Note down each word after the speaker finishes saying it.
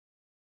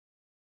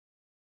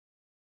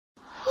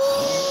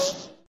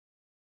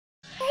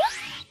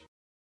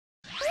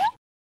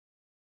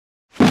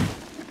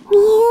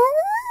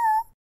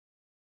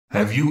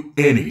Have you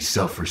any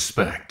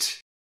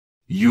self-respect?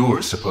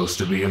 You're supposed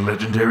to be a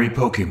legendary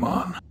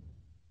Pokemon.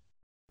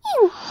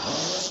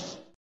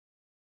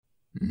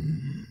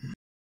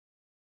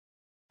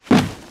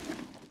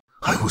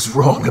 I was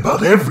wrong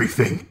about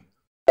everything.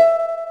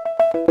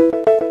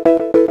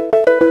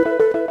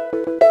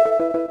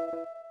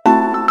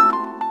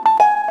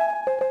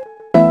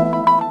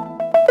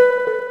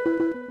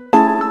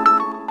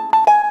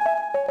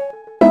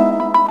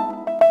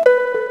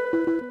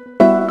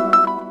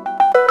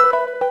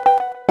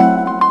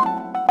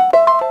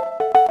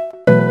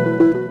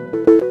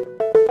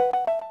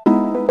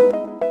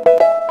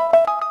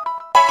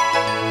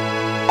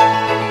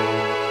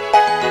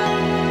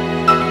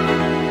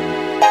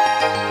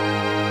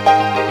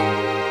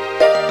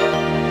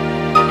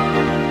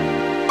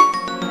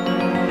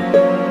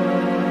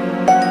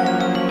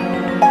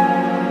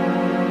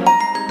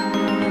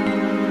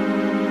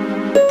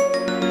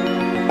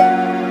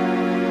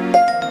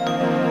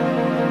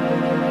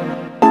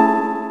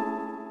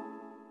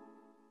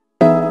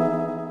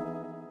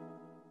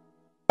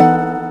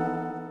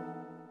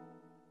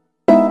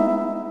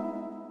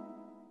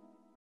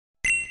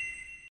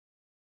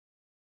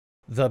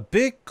 The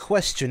big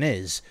question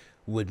is,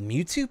 would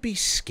Mewtwo be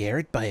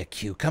scared by a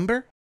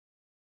cucumber?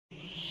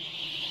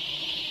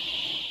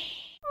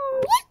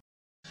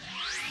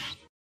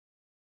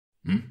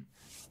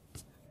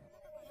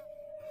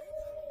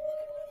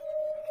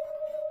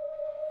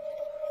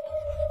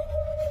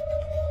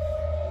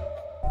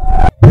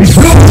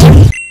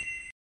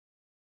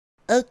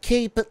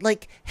 Okay, but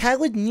like, how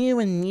would Mew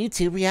and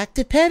Mewtwo react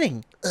to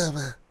petting?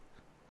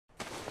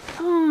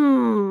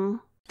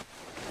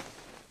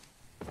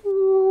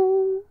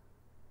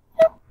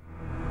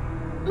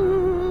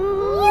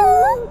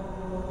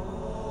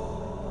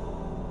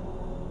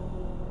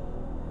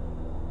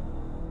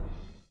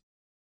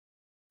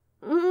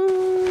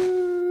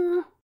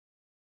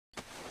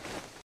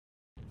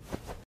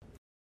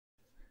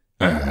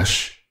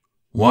 Ash,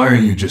 why are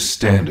you just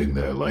standing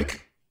there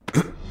like...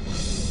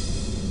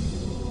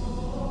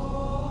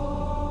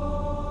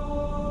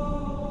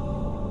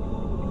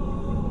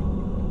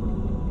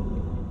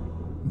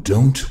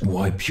 Don't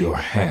wipe your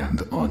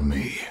hand on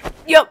me.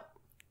 Yup.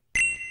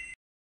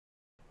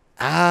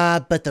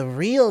 But the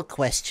real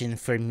question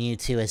for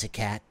Mewtwo as a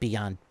cat,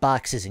 beyond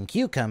boxes and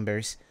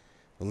cucumbers,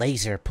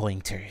 laser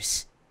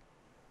pointers.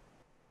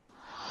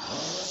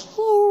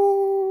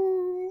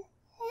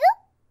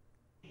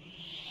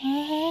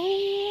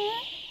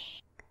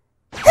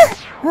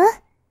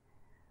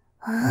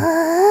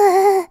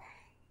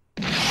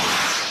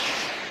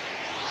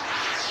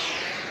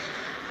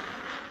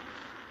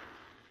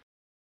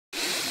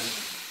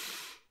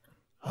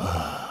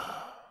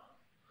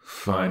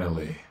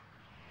 Finally,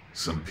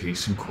 some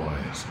peace and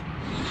quiet.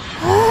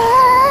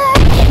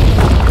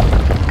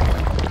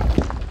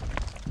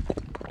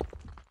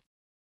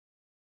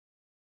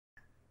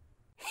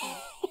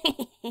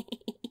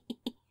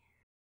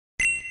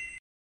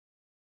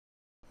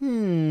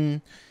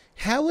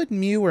 How would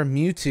Mew or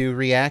Mewtwo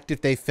react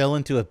if they fell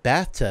into a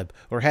bathtub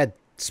or had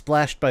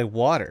splashed by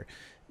water?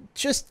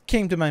 Just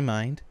came to my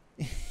mind.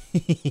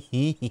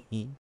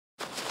 Mew,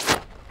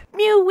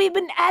 we've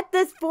been at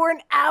this for an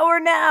hour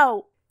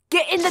now.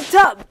 Get in the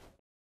tub.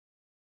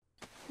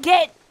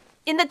 Get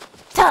in the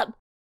tub.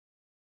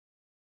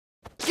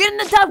 Get in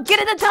the tub. Get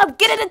in the tub.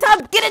 Get in the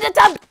tub. Get in the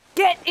tub.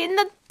 Get in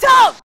the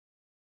tub.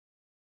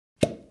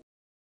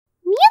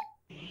 Mew.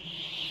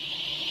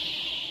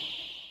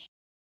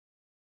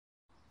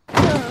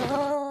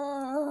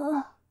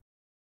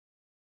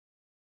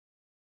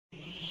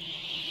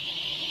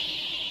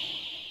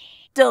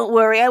 Don't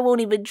worry, I won't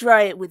even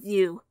try it with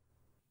you.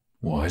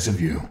 Wise of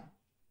you.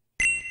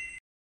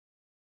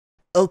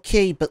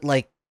 Okay, but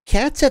like,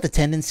 cats have a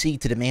tendency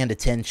to demand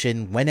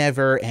attention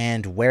whenever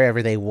and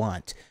wherever they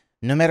want,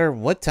 no matter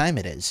what time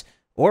it is,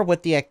 or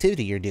what the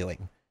activity you're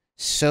doing.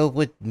 So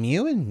would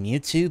Mew and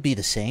Mewtwo be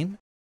the same?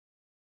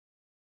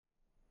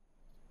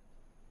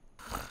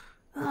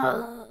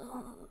 Huh?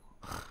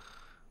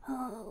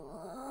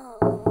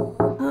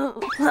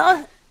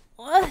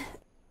 What?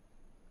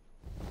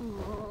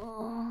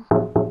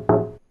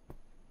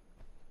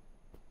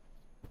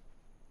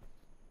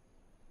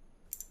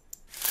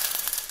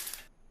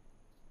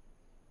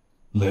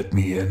 Let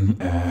me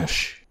in,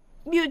 Ash.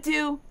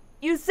 Mewtwo,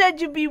 you said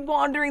you'd be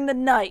wandering the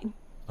night.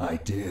 I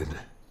did.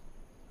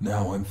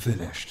 Now I'm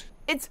finished.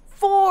 It's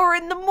 4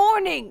 in the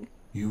morning!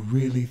 You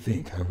really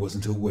think I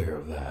wasn't aware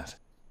of that?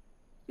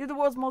 You're the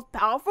world's most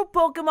powerful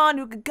Pokemon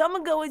who can come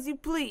and go as you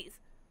please.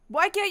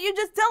 Why can't you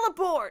just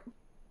teleport?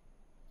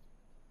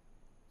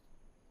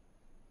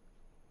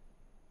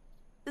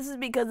 This is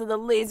because of the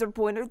laser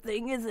pointer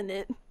thing, isn't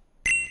it?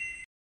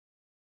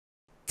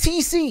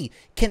 TC,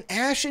 can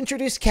Ash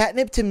introduce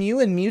catnip to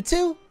Mew and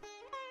Mewtwo?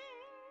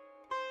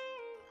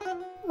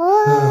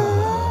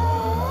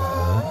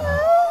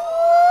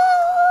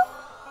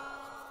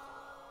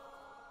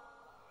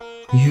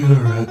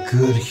 You're a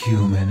good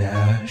human,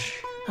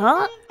 Ash.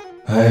 Huh?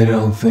 I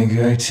don't think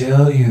I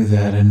tell you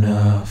that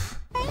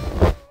enough.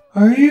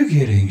 Are you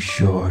getting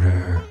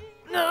shorter?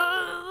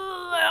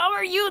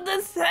 you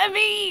this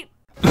heavy?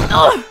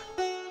 Ugh.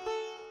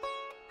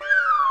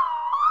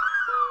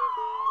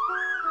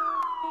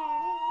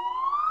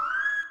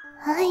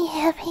 I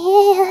have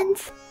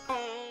hands.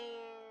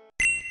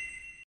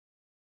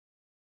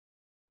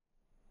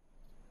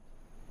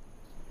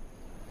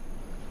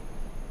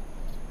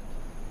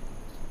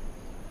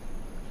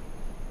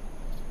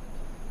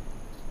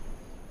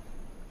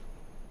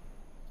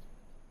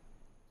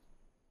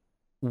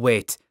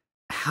 Wait,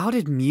 how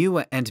did Mew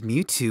and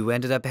Mewtwo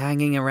ended up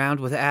hanging around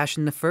with Ash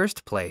in the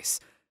first place?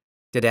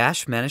 Did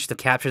Ash manage to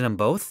capture them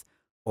both?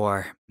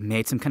 Or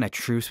made some kind of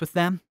truce with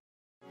them?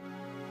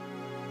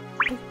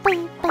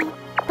 Bye, bye,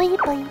 bye,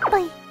 bye,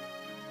 bye.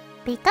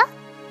 Pika?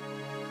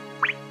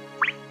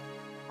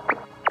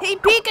 Hey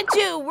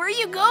Pikachu, where are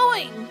you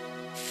going?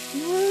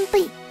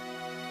 Bye.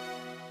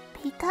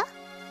 Pika?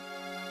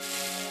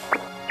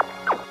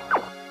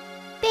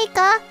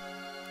 Pika?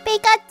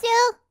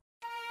 Pikachu?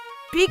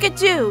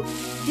 Pikachu,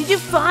 did you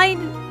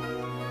find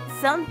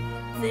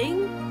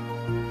something?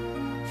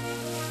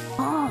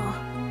 Oh.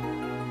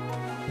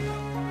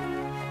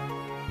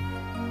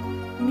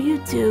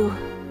 Mewtwo.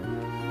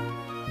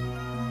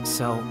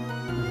 So,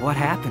 what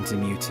happened to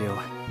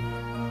Mewtwo?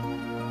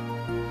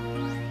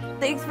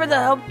 Thanks for the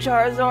help,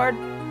 Charizard.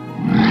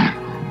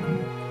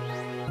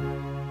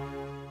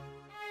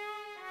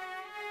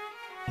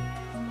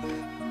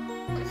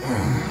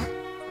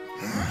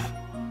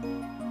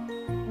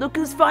 Look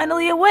who's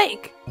finally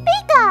awake!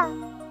 Pika!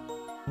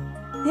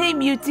 Hey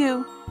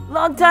Mewtwo,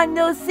 long time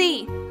no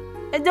see.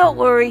 And don't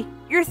worry,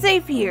 you're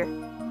safe here.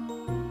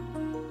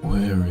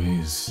 Where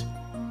is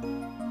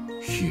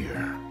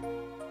here?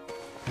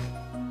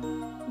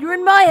 You're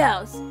in my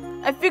house.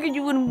 I figured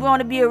you wouldn't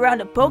want to be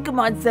around a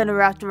Pokemon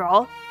Center after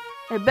all.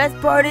 And the best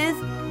part is,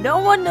 no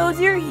one knows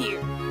you're here.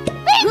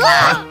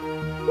 Pika!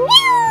 Mew!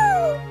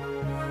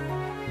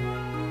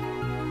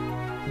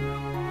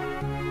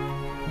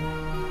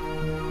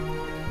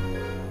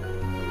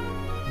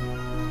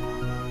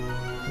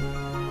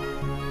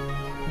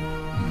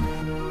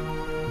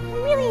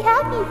 I'm really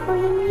happy for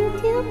you,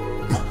 Mewtwo.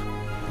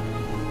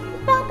 You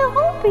found a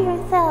home for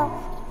yourself.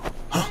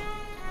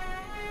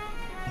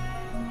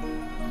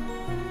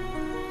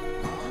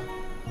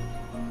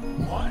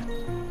 What?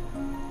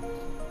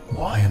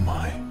 Why am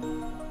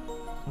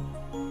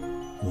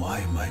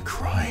I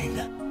crying?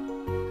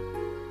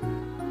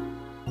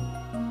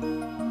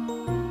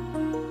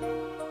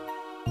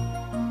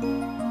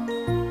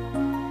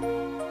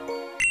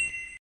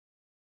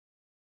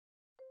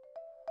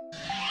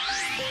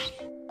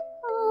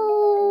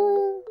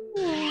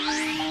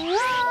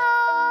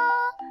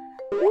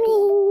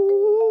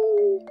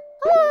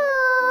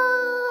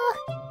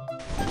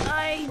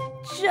 I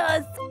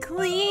just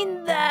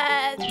cleaned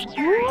that.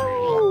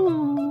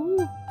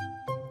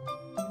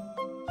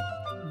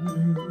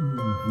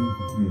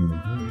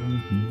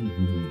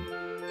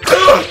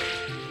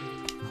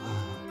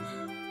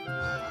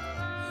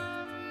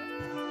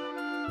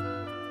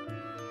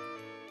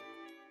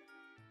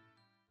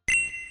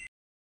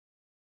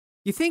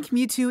 You think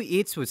Mewtwo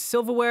eats with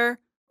silverware,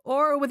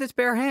 or with his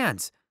bare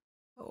hands?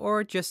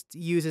 Or just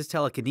uses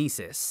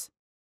telekinesis?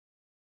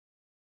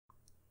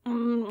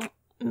 You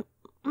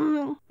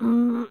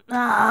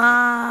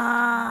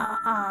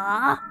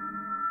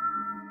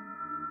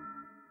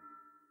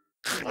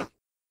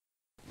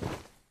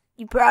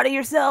proud of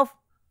yourself?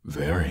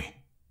 Very.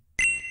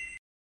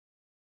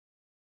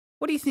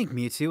 What do you think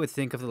Mewtwo would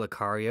think of the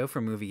Lucario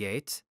from Movie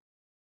 8?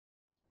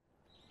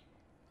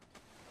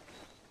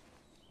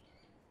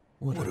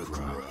 What a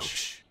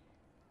grouch.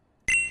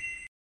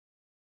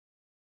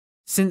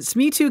 Since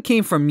Mewtwo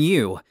came from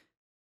Mew,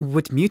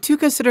 would Mewtwo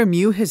consider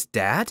Mew his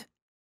dad?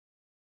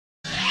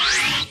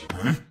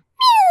 Huh?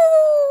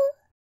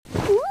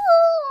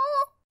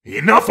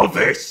 Enough of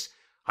this!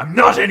 I'm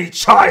not any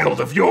child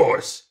of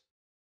yours!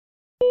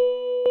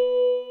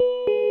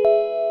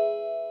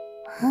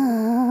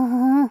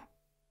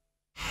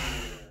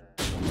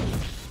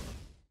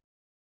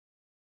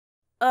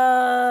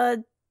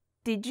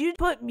 Did you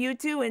put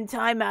Mewtwo in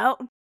timeout?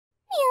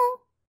 Mew.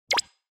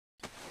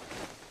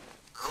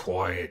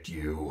 Quiet,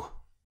 you.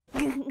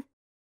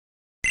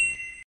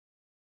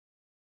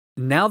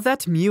 Now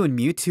that Mew and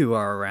Mewtwo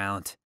are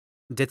around,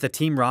 did the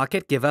Team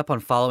Rocket give up on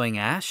following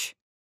Ash?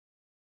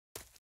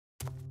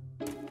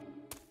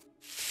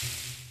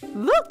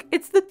 Look,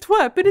 it's the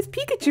twerp and his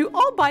Pikachu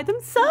all by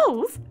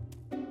themselves.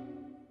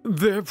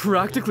 They're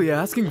practically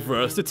asking for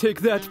us to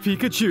take that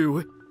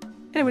Pikachu.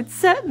 It would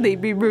certainly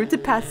be rude to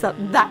pass up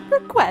that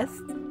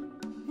request.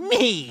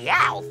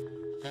 Meowth!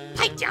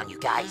 Pipe down, you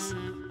guys.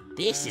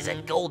 This is a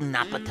golden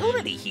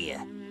opportunity here.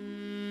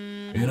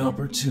 An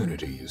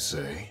opportunity, you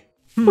say?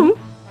 Care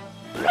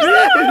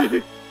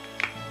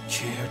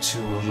to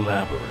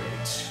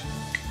elaborate?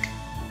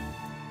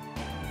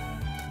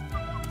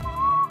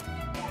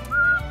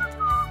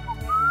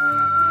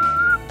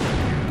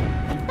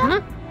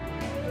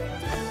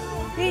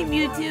 Hey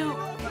Mewtwo,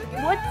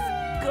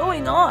 what's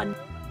going on?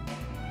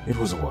 It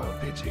was a wild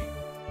pity.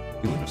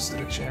 You wouldn't have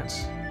stood a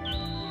chance.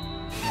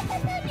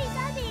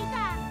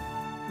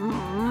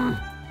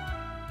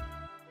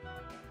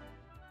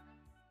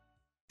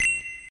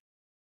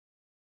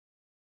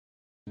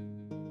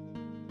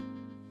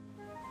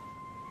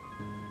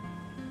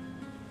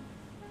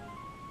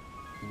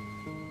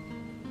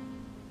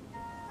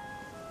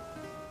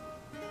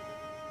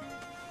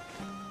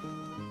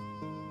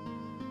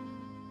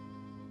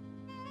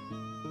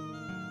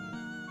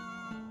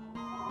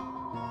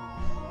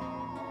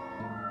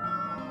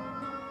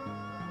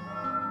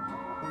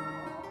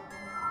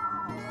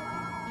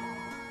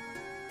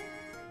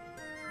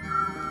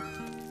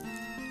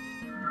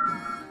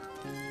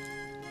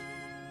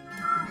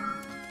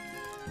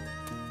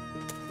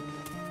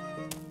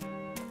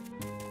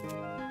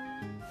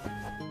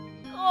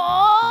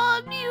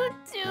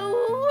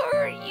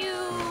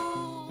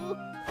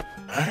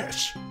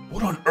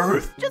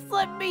 Just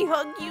let me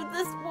hug you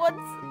this once.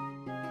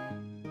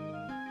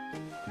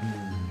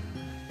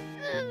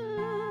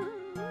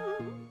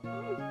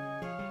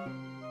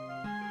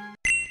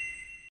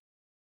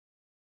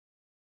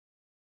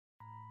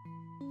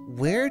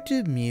 Where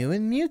do Mew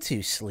and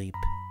Mewtwo sleep?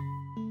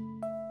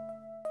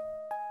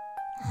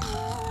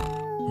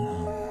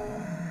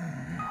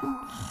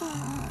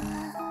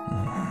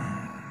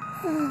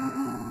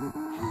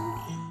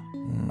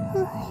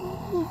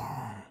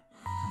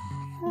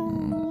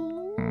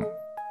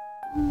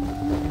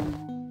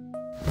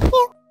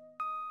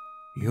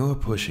 You're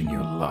pushing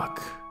your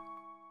luck.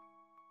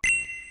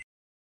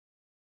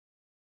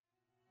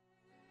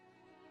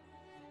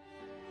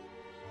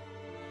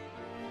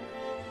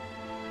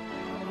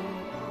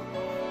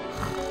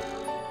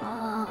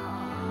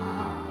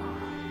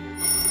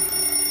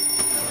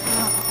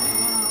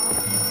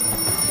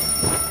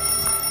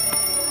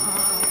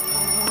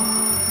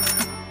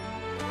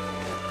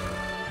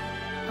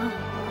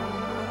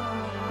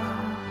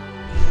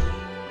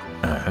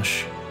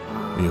 Ash,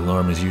 the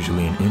alarm is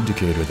usually an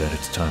indicator that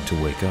it's time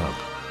to wake up.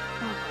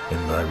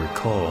 And I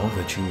recall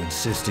that you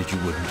insisted you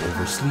wouldn't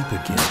oversleep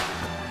again.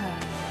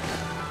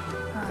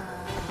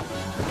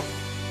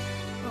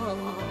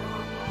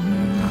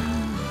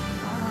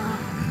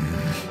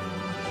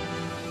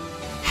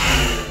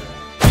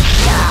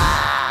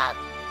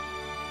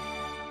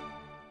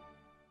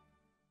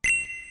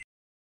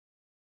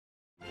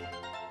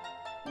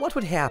 What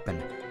would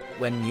happen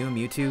when Mew and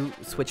Mewtwo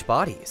switch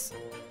bodies?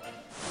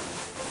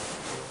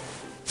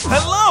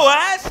 Hello,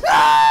 Ash!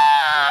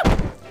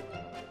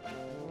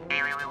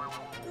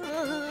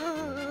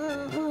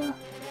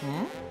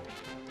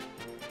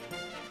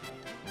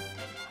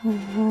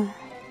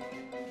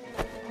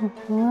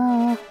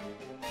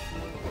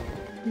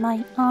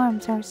 My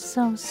arms are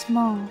so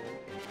small.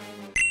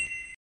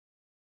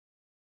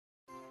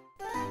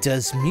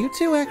 Does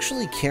Mewtwo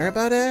actually care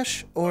about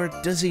Ash, or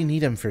does he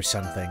need him for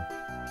something?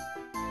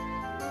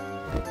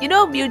 You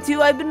know,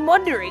 Mewtwo, I've been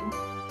wondering.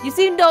 You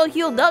seemed all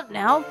healed up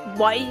now.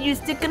 Why are you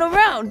sticking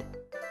around?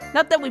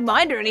 Not that we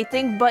mind or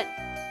anything, but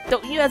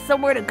don't you have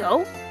somewhere to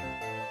go?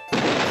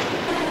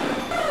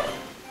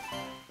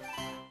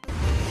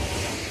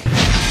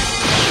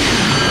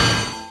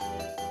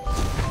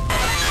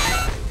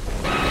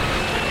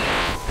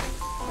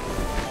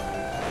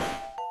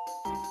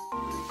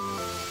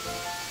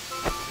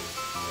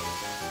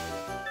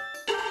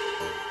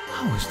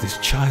 How is this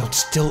child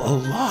still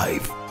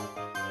alive?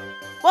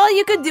 Well,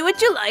 you could do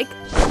what you like.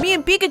 Me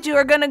and Pikachu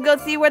are gonna go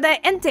see where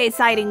that Entei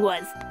sighting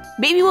was.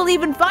 Maybe we'll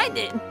even find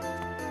it.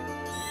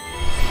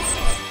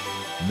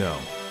 No.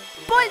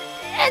 But,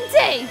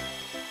 Entei!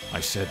 I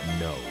said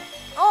no.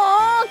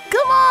 Aw,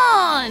 come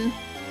on!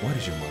 Why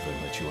did your mother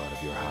let you out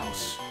of your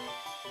house?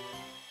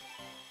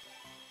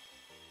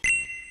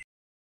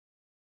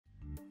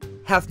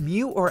 Have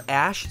Mew or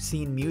Ash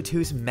seen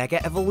Mewtwo's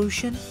Mega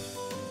Evolution?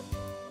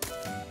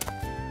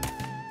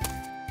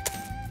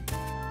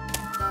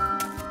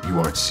 You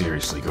aren't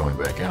seriously going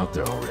back out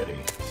there already.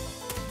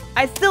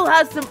 I still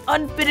have some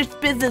unfinished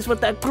business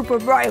with that group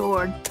of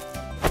Rhyhorn.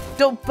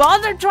 Don't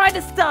bother trying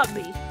to stop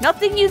me.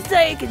 Nothing you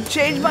say can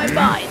change my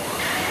mind.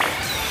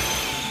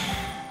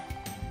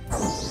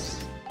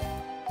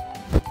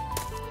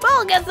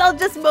 Well, I guess I'll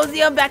just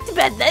mosey on back to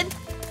bed then.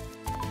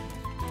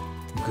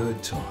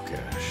 Good talk,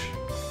 Ash.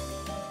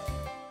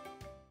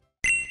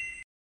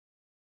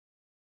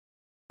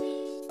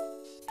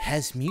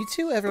 Has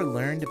Mewtwo ever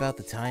learned about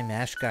the time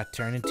Ash got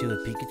turned into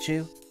a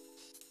Pikachu?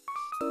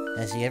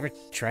 Has he ever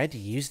tried to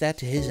use that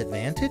to his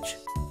advantage?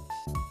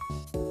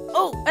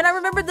 Oh, and I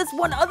remember this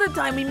one other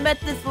time we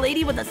met this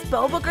lady with a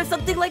spellbook or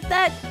something like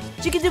that.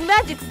 She could do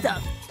magic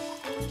stuff.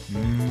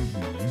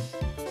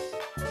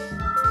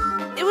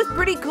 It was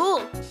pretty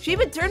cool. She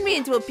even turned me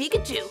into a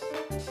Pikachu.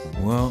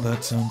 Well,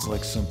 that sounds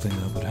like something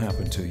that would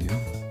happen to you.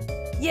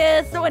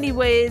 Yeah, so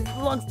anyways,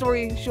 long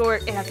story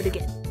short, it happened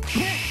again.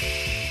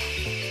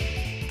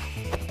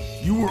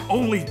 You were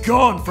only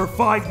gone for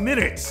 5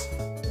 minutes!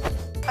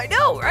 I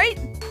know, right?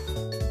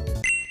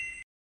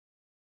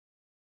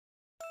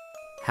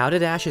 How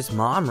did Ash's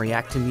mom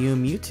react to Mew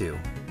and Mewtwo?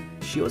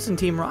 She was in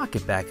Team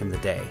Rocket back in the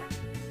day.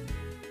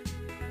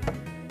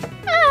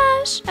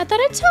 Ash, I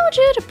thought I told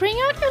you to bring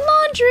out your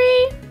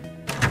laundry.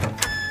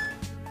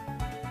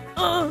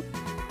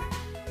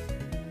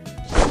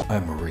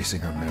 I'm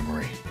erasing her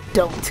memory.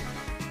 Don't.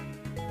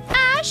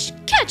 Ash,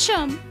 catch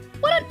him!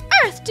 What on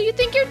earth do you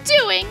think you're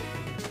doing?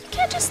 You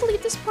can't just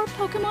leave this poor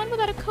Pokemon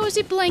without a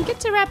cozy blanket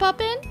to wrap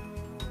up in.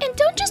 And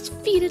don't just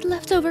feed it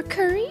leftover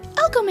curry.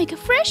 I'll go make a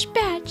fresh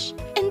batch.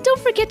 And don't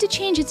forget to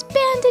change its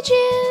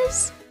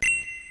bandages.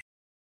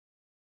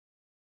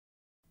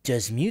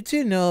 Does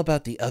Mewtwo know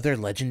about the other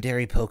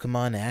legendary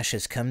Pokemon Ash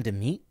has come to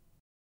meet?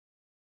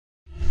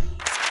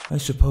 I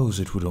suppose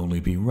it would only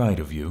be right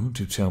of you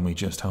to tell me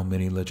just how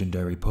many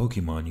legendary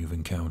Pokemon you've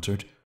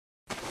encountered.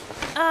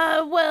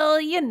 Well,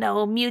 you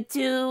know,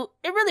 Mewtwo,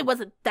 it really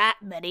wasn't that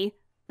many.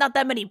 Not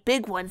that many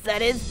big ones,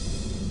 that is.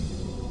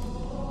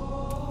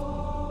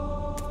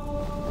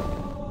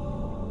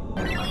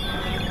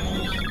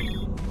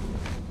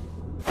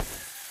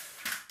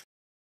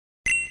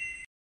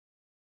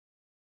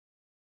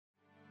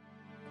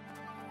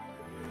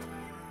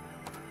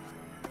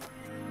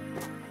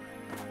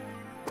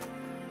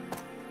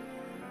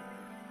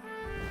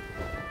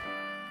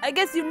 I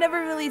guess you've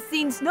never really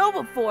seen snow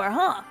before,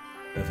 huh?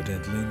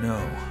 Evidently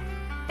no.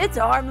 It's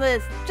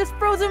harmless, just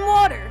frozen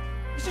water.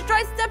 You should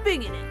try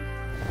stepping in it.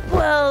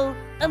 Well,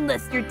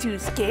 unless you're too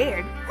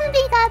scared.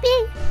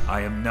 I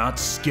am not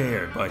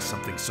scared by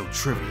something so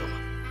trivial.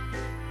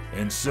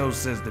 And so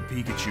says the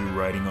Pikachu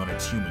riding on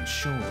its human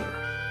shoulder.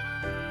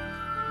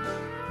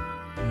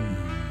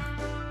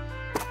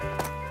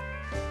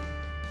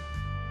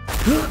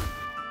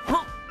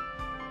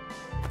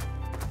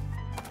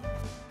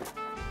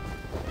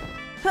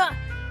 Huh,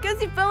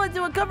 guess you fell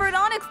into a covered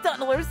Onyx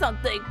tunnel or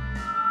something.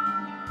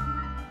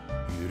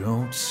 You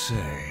don't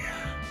say.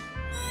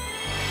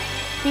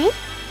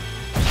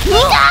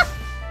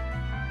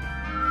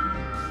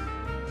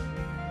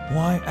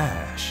 Why,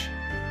 Ash?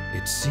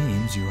 It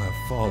seems you have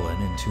fallen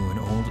into an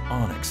old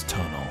Onyx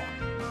tunnel.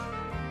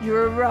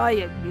 You're a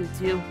riot,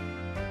 Mewtwo.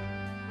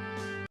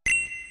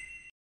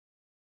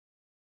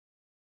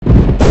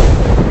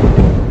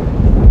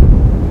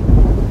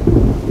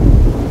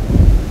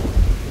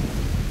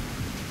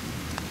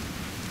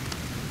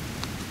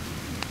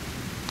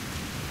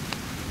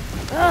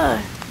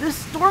 This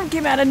storm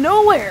came out of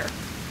nowhere.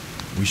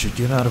 We should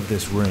get out of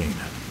this rain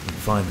and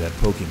find that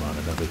Pokemon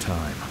another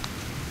time.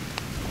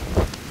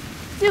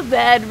 Too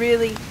bad,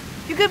 really.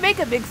 You could make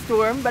a big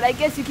storm, but I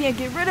guess you can't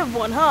get rid of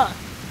one, huh?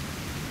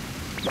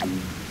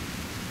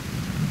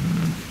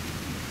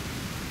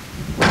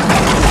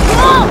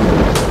 Whoa!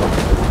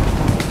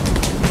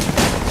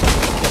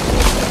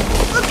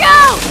 Look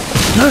out!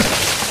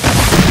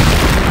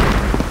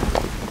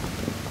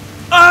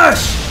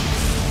 Ash!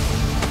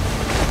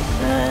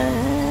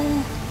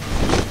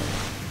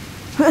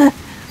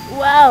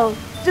 Wow,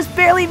 just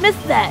barely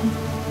missed that.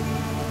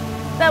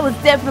 That was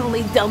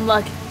definitely dumb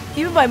luck,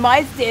 even by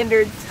my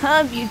standards,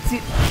 huh, Mewtwo?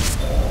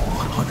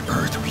 What on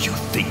earth were you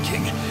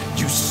thinking,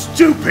 you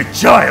stupid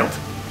child?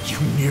 You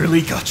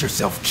nearly got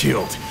yourself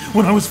killed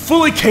when I was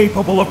fully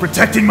capable of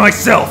protecting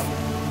myself.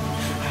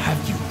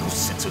 Have you no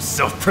sense of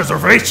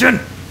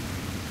self-preservation?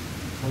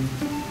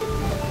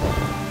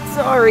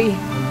 Sorry.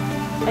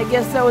 I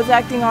guess I was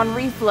acting on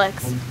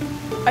reflex.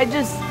 I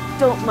just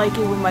don't like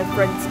it when my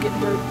friends get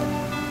hurt.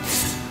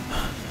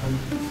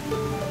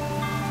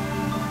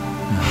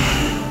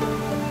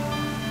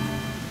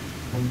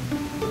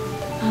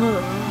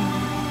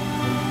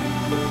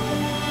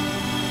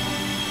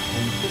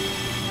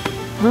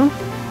 Huh?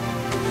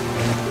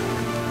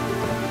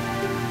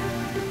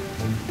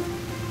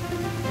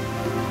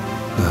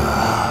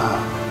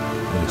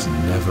 It is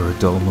never a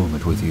dull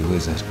moment with you,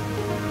 is it?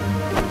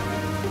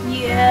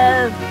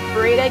 Yeah,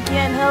 afraid I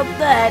can't help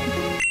that.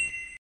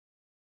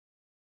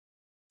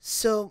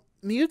 So,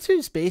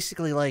 Mewtwo's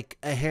basically like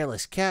a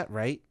hairless cat,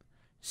 right?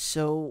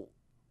 So,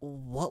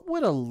 what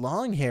would a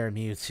long-hair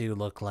Mewtwo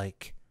look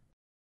like?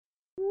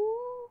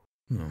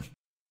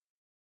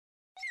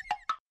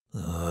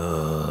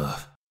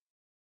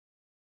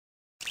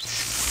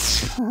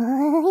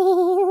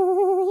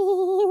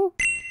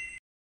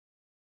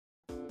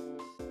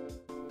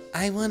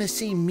 I want to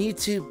see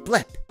Mewtwo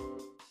blip.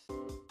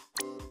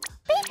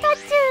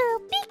 Pikachu!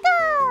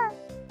 Pika!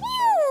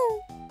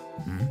 Mew!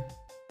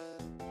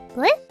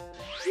 What?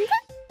 Huh?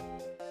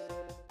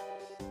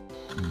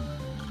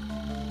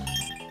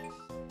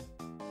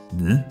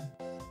 Mew Mew!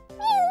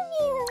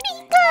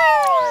 Pika!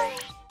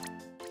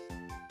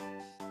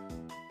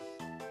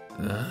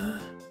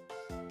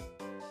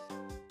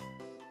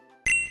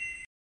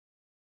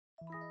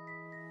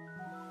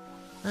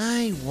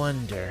 I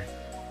wonder,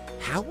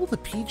 how will the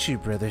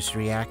Pichu brothers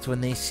react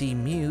when they see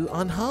Mew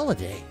on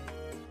holiday?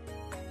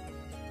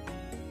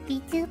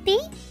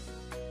 B2B?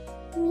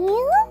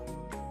 Mew?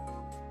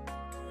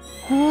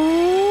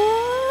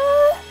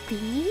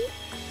 B?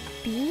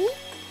 B?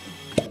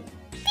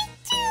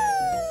 Pichu!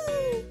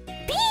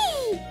 B!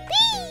 B!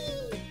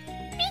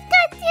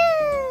 Pikachu!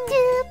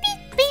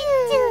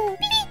 Pichu!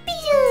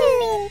 Pichu!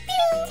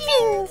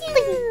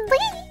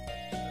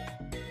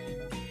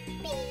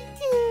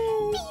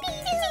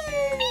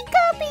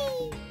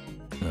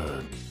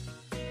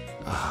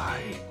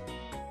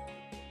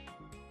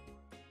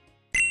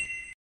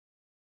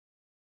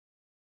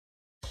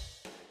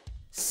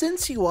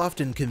 Since you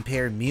often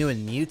compare Mew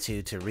and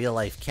Mewtwo to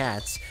real-life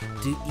cats,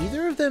 do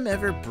either of them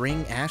ever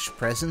bring Ash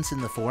presents in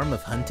the form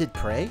of hunted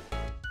prey?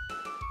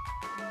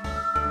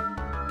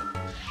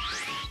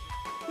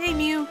 Hey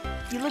Mew,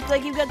 you look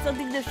like you've got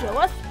something to show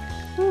us.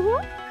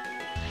 Mew!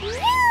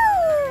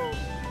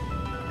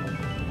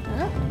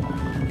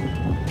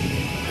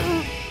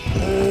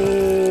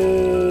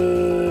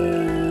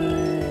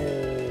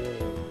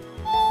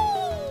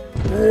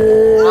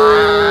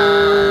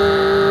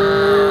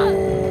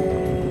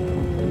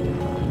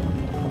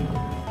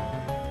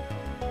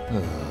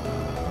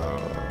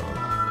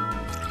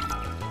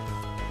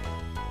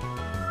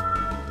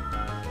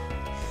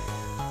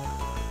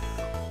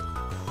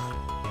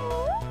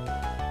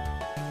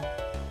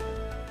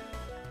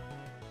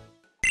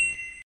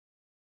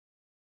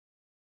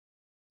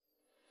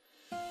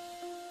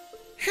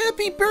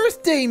 Happy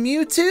birthday,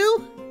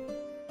 Mewtwo!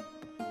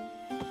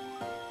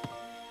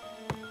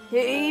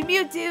 Hey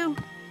Mewtwo,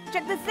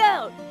 check this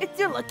out! It's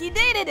your lucky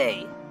day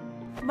today!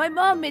 My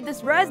mom made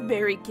this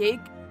raspberry cake,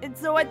 and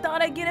so I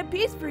thought I'd get a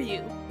piece for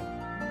you.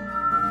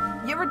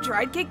 You ever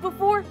tried cake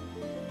before?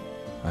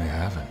 I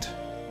haven't.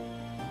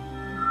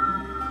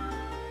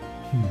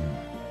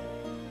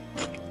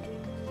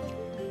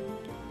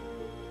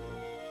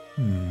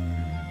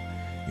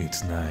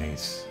 It's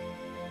nice.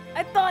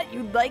 I thought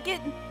you'd like it.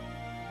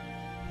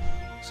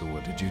 So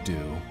what did you do?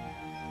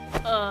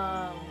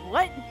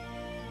 What?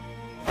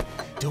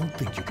 Don't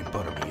think you can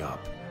butter me up.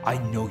 I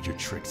know your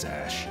tricks,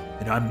 Ash,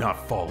 and I'm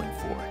not falling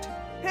for it.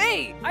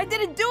 Hey, I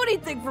didn't do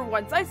anything for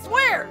once, I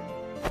swear!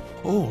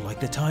 Oh, like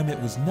the time it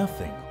was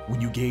nothing,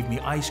 when you gave me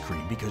ice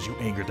cream because you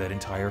angered that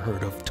entire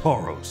herd of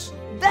Tauros.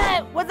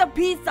 That was a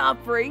peace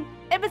offering!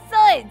 And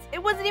besides,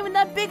 it wasn't even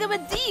that big of a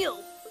deal!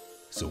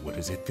 So what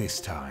is it this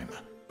time?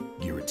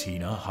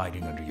 Giratina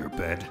hiding under your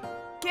bed?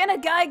 Can a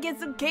guy give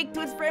some cake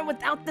to his friend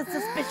without the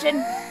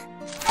suspicion?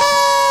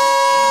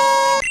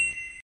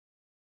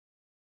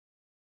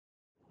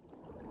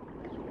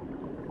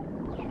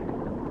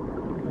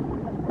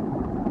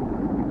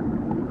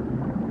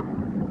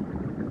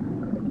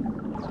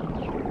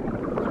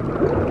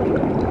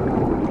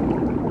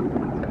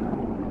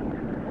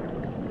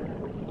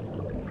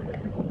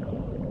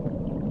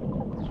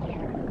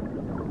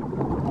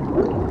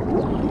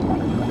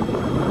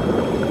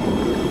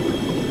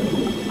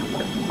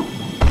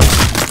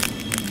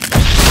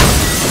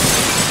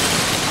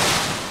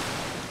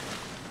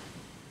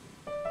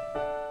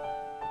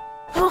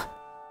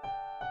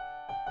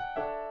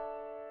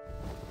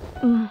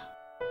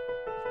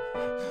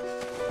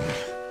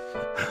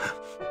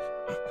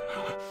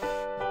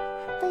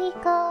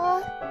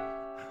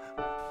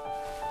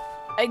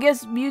 I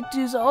guess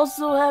Mewtwo's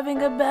also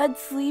having a bad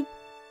sleep.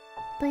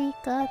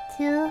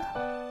 Pikachu.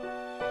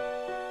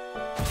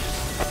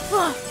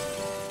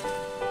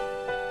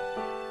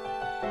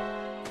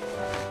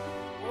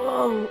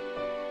 Whoa,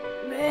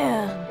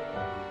 man.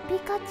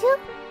 Pikachu?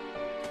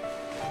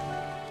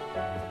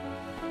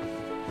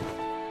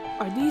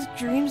 Are these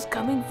dreams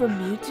coming from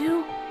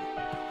Mewtwo?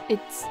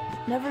 It's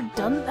never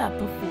done that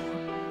before.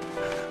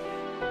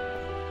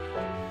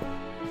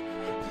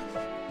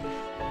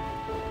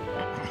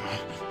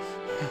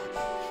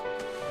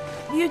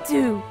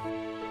 Mewtwo!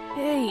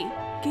 Hey,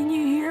 can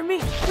you hear me?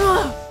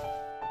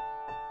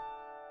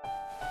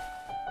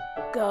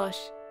 Gosh,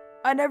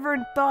 I never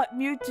thought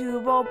Mewtwo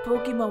of all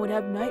Pokemon would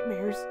have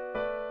nightmares.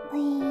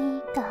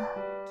 Pika.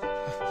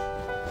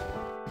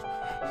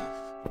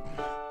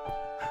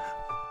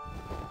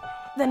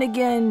 Then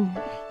again,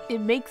 it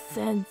makes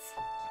sense.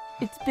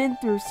 It's been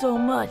through so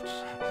much.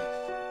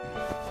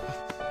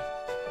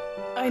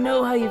 I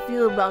know how you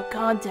feel about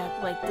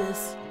contact like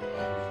this,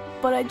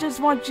 but I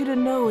just want you to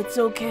know it's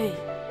okay.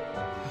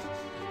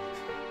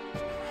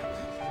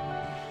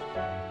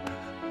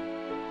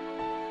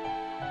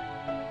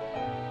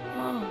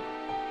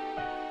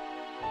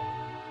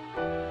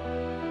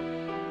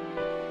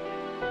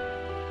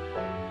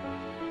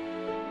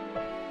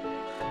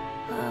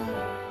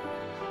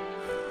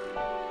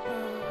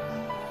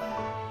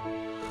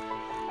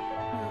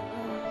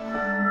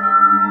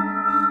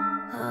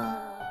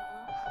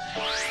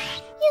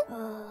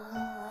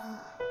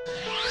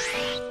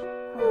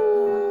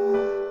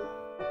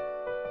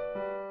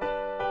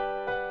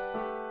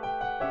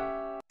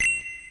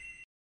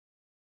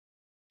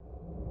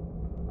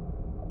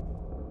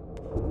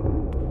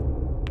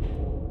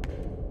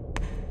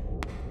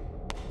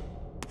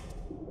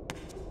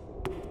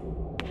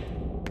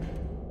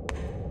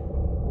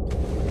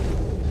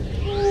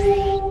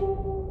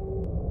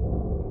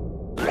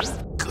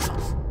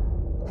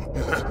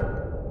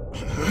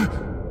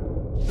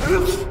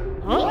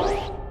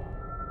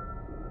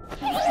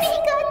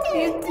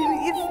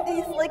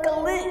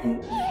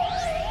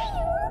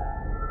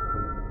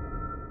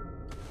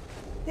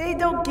 Hey,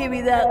 don't give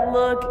me that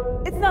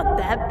look. It's not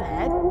that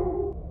bad.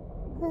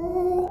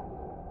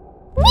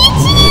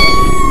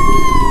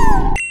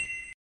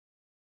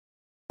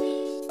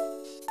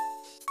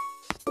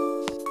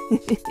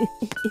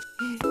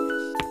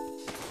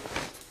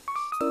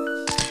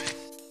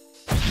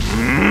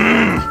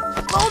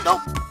 Oh,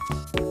 no!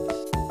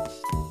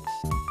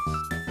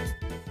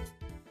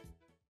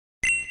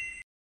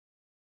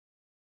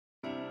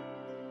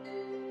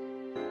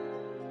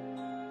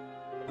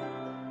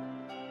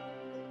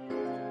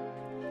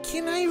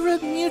 Can I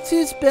rub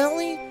Mewtwo's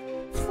belly,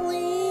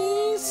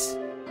 please?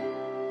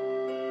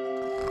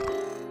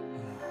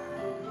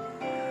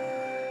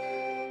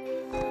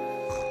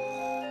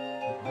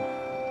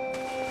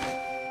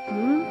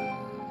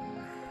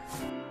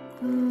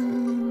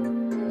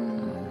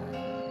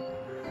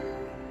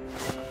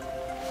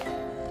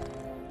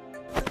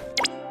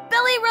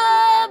 Belly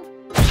rub!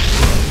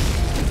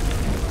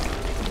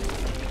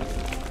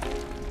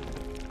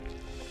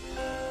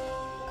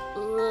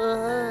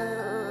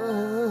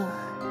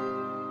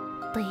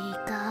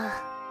 Pika.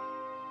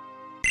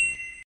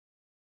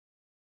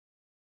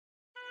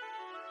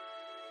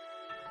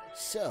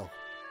 So,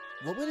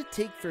 what would it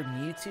take for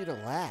Mewtwo to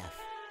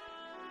laugh?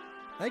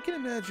 I can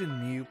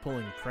imagine Mew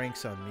pulling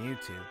pranks on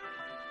Mewtwo.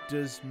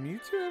 Does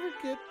Mewtwo ever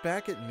get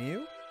back at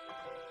Mew?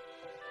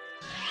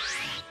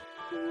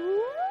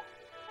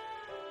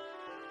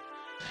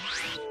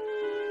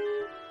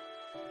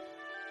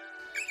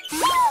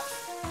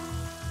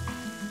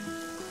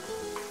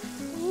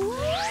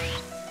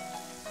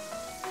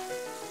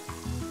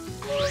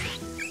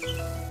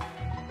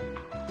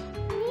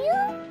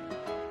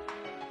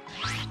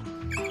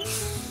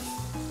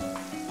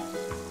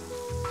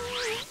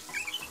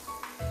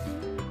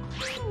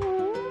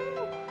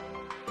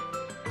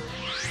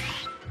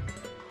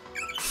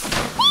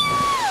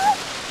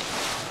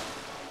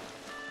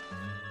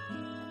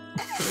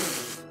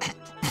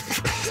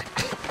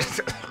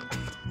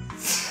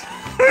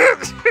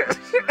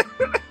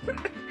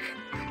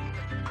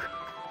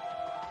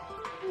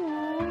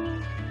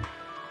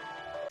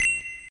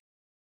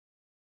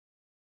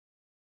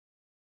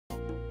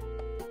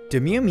 Do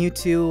Mew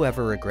Mewtwo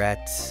ever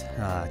regret,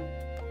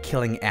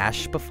 killing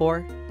Ash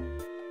before?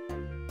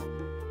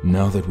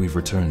 Now that we've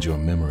returned your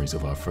memories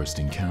of our first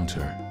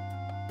encounter,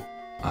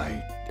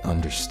 I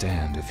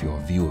understand if your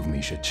view of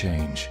me should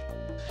change.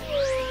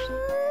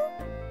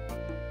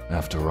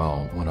 After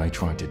all, what I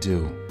tried to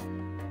do,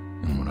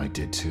 and what I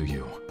did to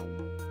you,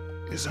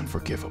 is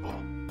unforgivable.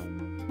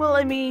 Well,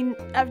 I mean,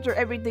 after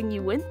everything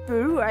you went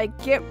through, I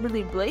can't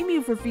really blame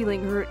you for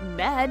feeling hurt and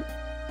mad.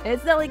 And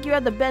it's not like you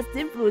had the best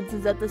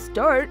influences at the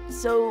start,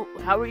 so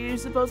how are you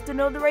supposed to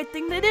know the right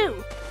thing to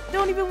do?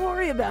 Don't even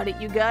worry about it,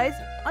 you guys.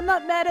 I'm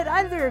not mad at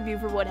either of you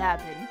for what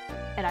happened.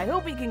 And I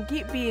hope we can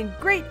keep being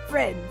great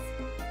friends.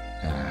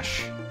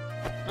 Ash.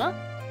 Huh?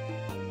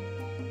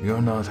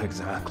 You're not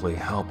exactly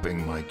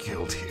helping my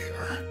guilt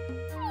here.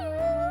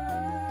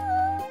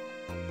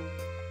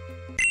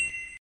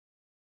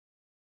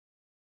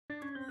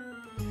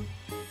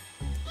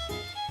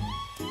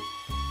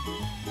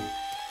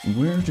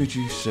 Where did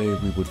you say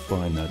we would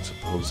find that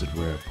supposed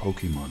rare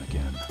Pokemon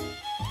again?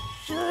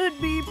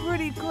 Should be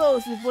pretty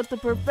close with what the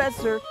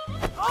professor...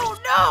 Oh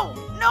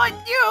no! Not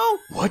you!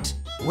 What?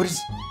 What is...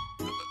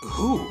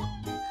 who?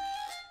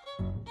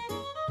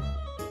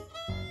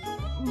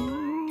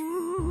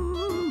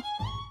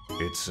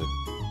 It's a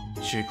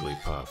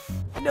Jigglypuff.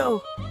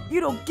 No,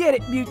 you don't get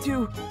it,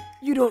 Mewtwo.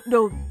 You don't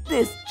know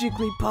this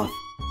Jigglypuff.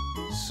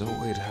 So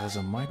it has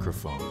a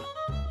microphone.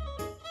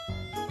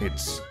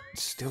 It's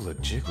still a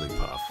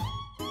Jigglypuff.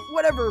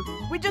 Whatever.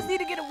 We just need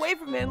to get away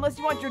from it unless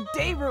you want your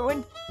day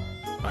ruined.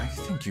 I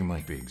think you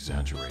might be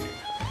exaggerating.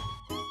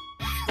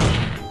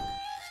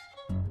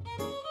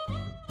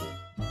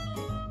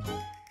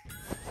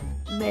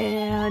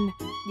 Man,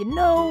 you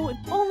know,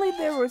 if only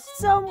there was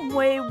some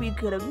way we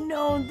could have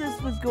known this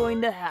was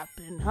going to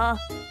happen, huh?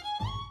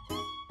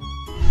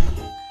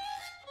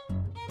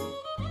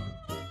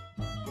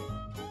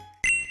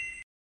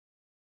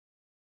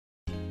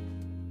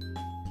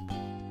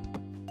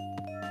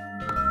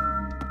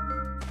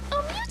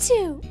 Oh,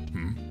 Mewtwo!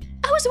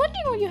 I was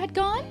wondering where you had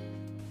gone.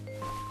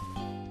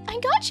 I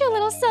got you a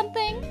little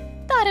something.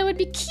 Thought it would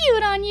be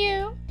cute on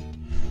you.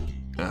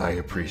 I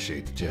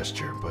appreciate the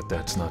gesture, but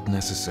that's not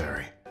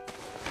necessary.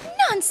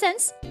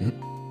 Nonsense!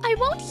 I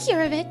won't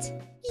hear of it.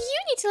 You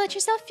need to let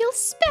yourself feel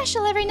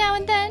special every now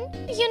and then,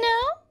 you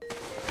know?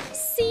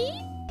 See?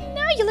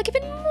 Now you look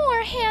even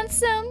more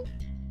handsome.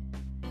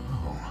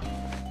 Oh.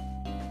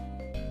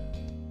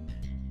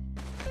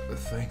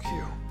 Thank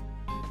you.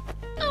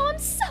 Oh, I'm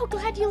so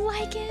glad you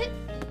like it.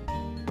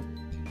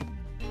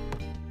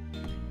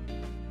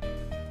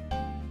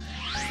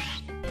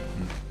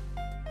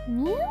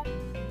 Mew?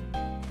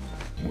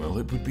 Well,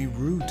 it would be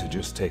rude to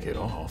just take it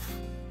off.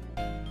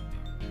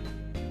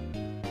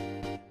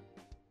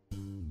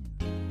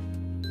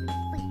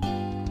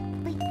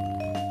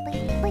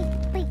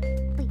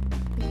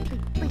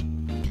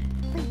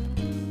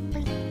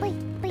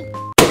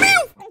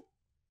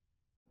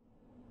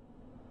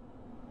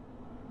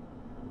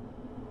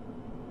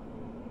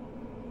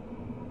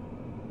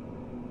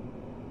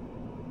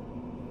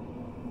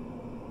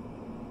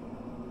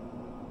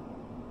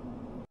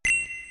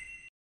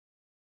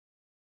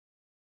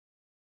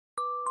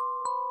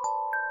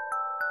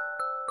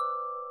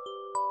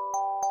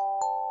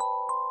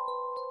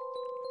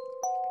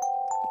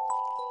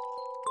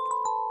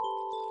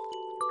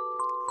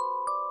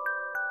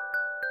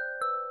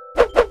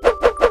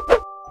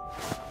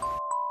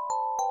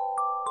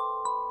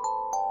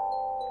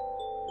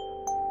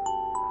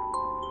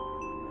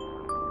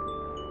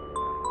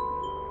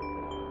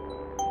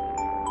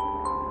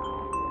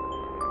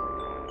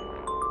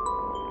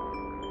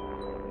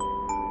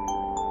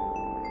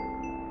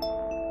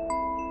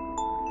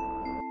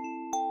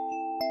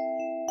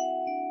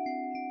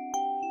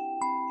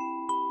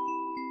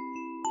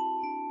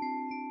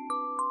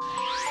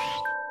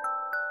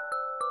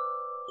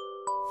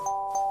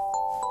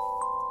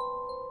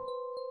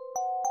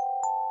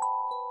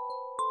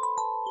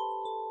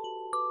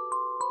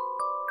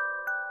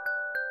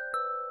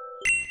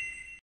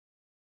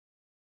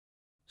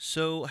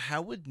 So,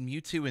 how would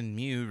Mewtwo and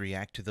Mew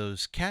react to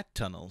those cat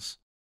tunnels?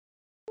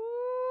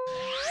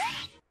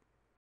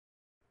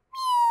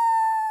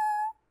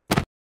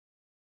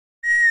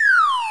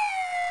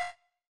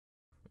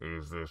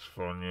 Is this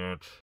fun yet?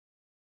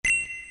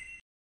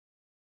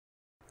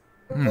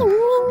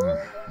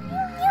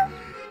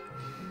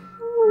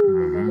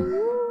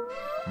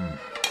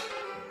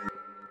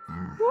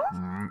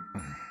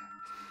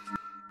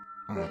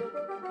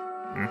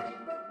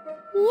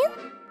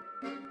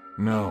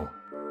 No,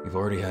 you've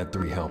already had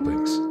 3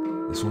 helpings.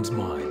 This one's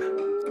mine.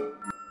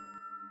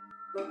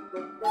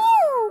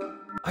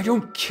 I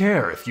don't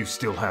care if you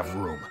still have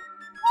room.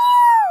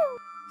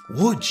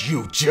 Would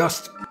you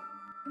just...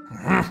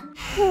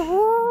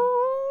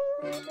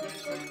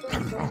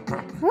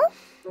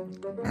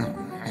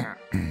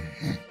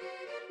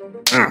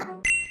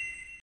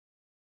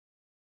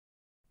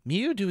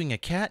 Mew doing a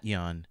cat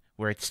yawn,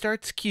 where it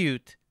starts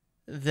cute,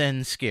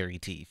 then scary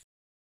teeth.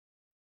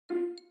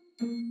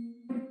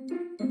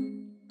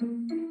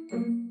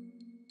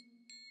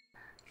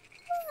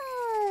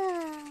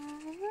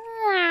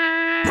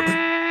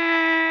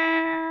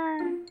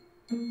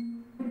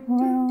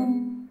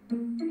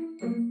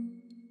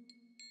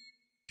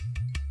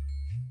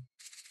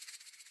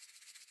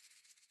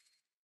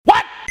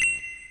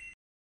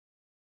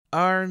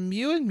 Are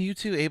Mew and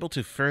Mewtwo able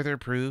to further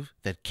prove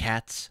that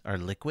cats are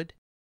liquid?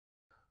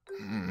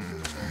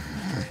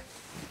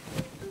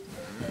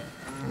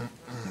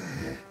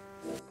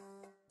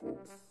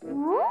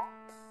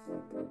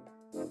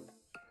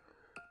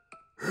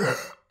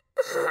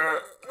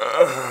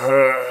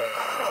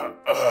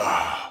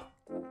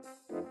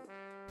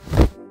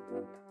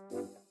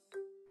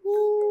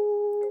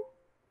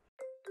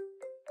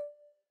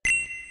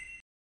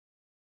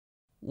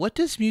 What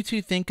does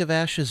Mewtwo think of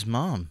Ash's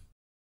mom?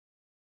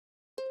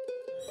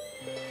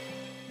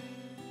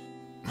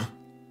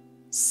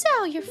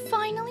 So you're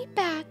finally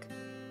back.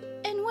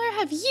 And where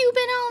have you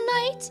been all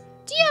night?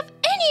 Do you have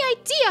any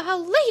idea how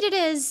late it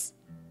is?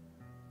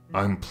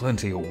 I'm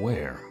plenty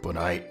aware, but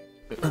I...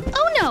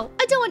 Oh no,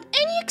 I don't want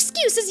any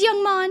excuses,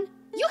 young man.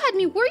 You had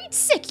me worried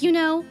sick, you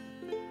know.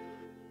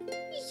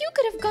 You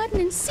could have gotten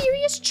in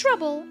serious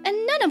trouble,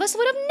 and none of us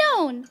would have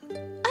known.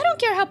 I don't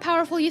care how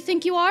powerful you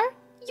think you are.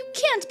 You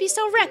can't be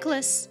so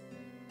reckless.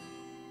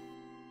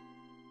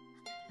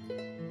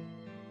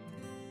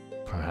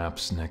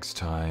 Perhaps next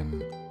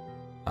time...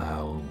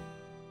 I'll...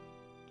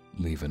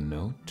 leave a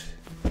note?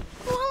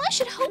 Well, I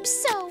should hope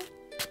so.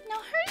 Now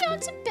hurry on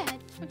to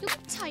bed, or you'll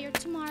be tired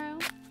tomorrow.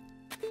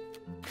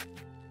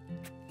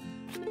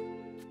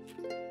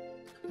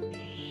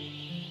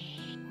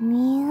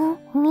 Mew,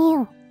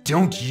 mew.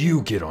 Don't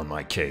you get on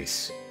my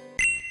case!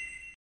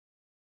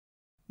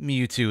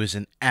 Mewtwo is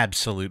an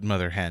absolute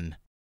mother hen.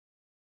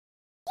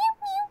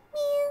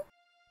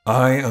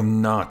 I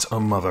am not a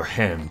mother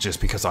hen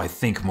just because I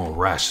think more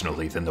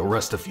rationally than the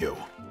rest of you.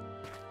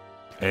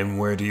 And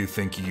where do you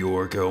think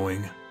you're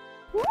going?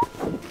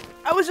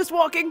 I was just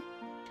walking.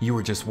 You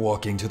were just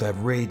walking to that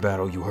raid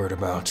battle you heard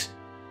about.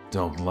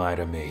 Don't lie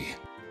to me.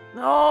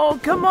 Oh,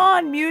 come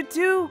on,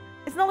 Mewtwo.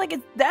 It's not like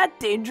it's that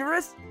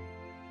dangerous.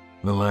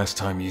 The last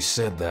time you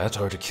said that,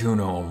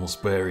 Articuno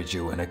almost buried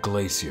you in a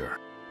glacier.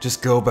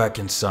 Just go back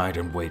inside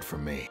and wait for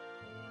me.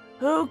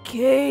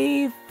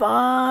 Okay,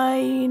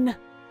 fine.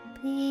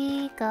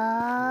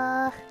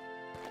 Pika.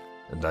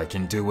 And I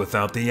can do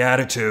without the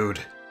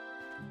attitude.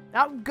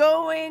 I'm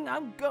going.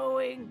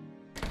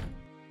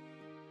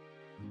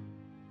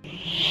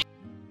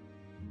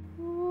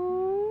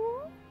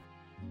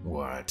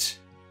 What?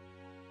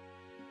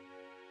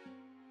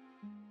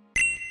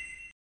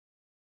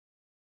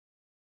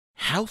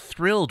 How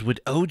thrilled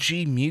would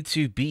OG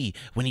Mewtwo be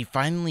when he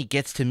finally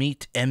gets to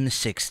meet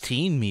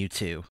M16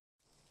 Mewtwo?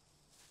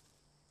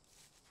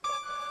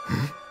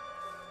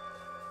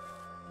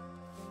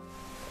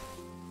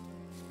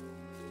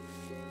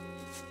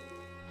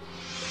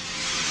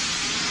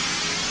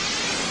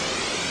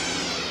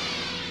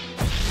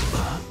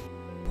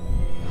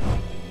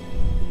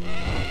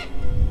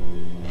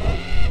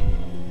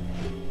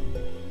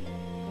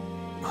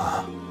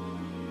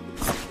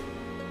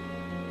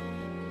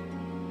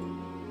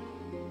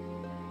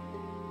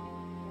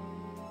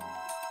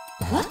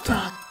 What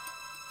the?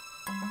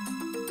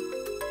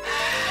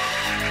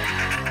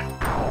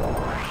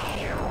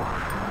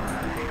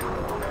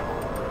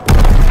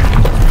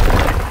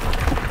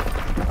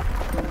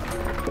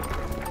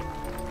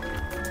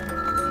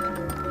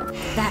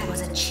 That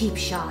was a cheap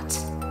shot.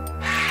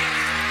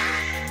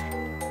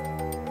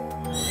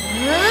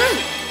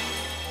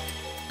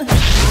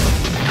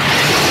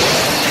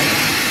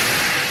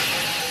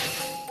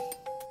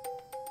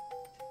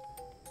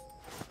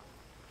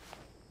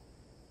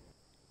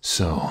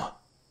 So,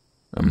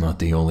 I'm not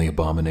the only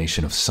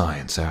abomination of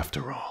science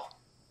after all.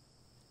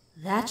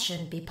 That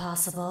shouldn't be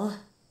possible.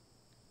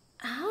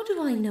 How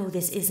do I know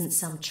this isn't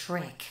some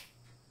trick?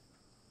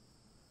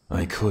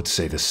 I could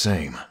say the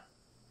same.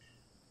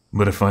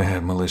 But if I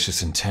had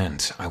malicious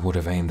intent, I would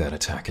have aimed that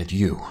attack at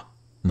you,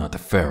 not the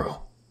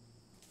Pharaoh.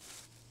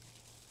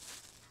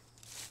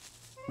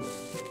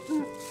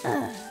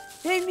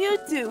 Hey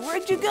Mewtwo,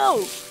 where'd you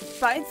go?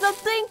 Find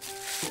something?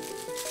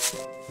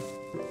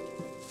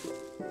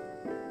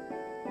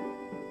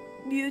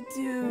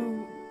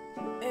 Mewtwo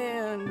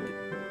and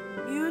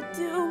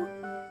Mewtwo?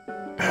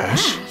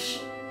 Ash?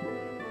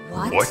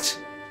 What? What?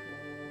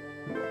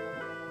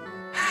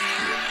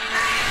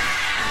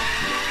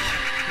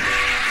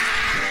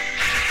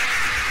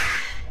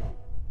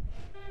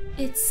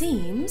 It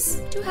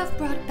seems to have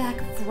brought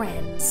back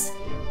friends.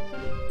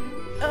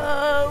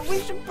 We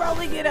should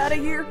probably get out of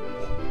here.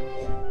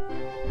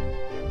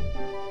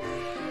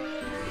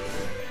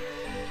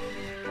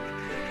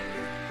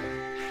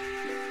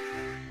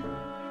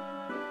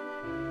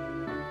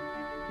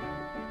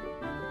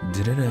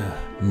 Did it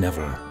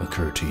never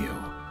occur to you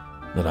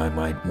that I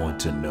might want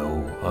to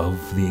know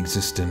of the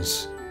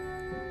existence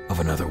of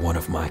another one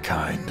of my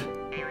kind?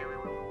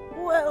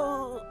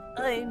 Well,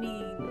 I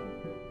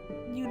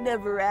mean, you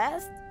never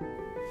asked.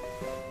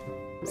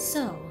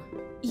 So,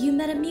 you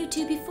met a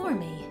Mewtwo before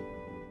me.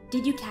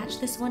 Did you catch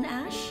this one,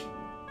 Ash?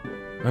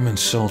 I'm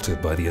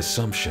insulted by the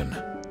assumption.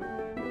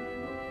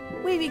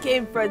 We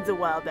became friends a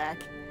while back.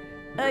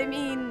 I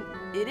mean,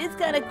 it is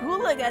kind of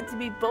cool I got to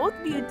meet both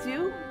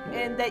Mewtwo,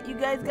 and that you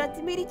guys got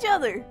to meet each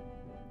other.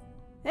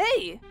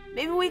 Hey,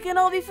 maybe we can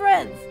all be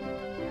friends.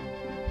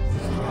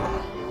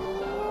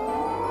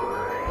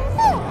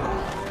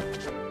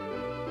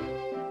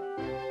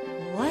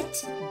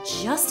 What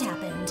just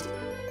happened?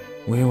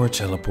 We were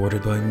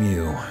teleported by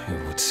Mew,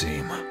 it would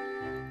seem.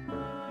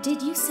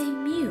 Did you say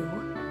Mew?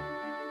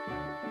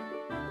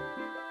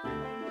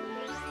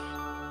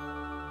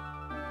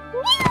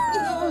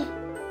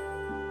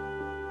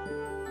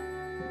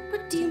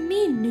 What do you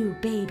mean, new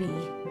baby?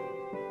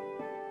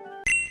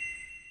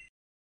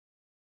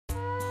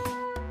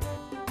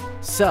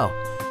 So,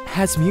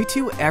 has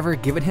Mewtwo ever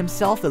given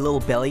himself a little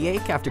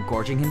bellyache after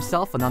gorging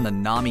himself on the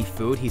Nami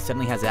food he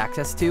suddenly has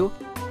access to?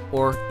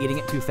 Or eating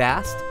it too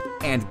fast?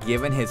 And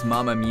given his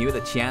mama Mew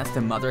the chance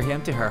to mother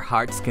him to her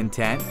heart's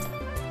content?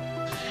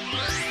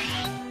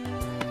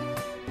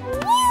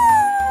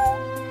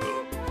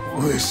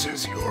 This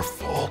is your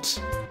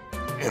fault,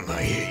 and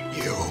I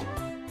hate you.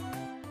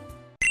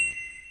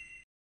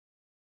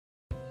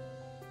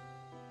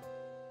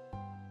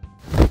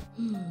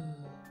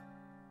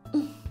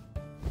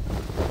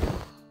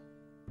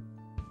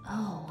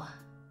 Oh,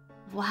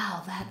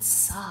 wow, that's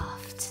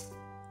soft.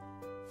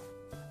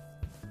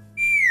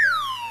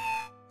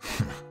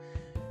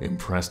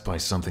 Impressed by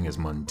something as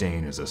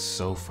mundane as a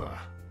sofa.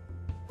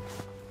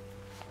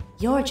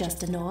 You're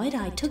just annoyed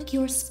I took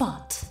your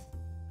spot.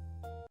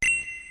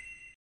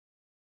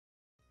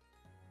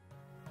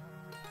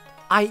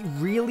 I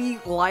really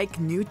like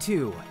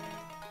Newtwo.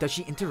 Does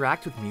she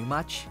interact with Mew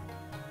much?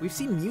 We've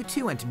seen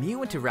Mewtwo and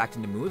Mew interact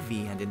in the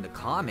movie and in the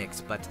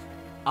comics, but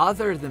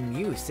other than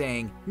Mew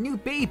saying, "new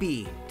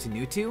baby" to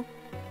Newtwo,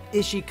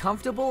 is she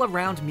comfortable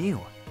around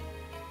Mew?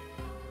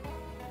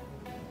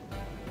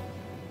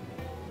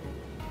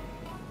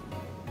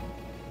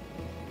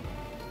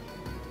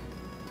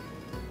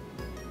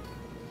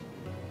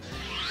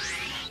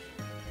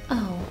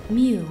 Oh,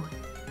 Mew.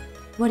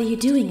 What are you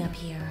doing up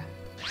here?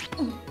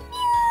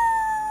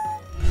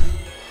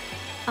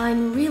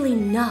 I'm really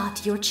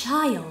not your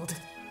child.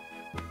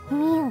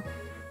 Mew.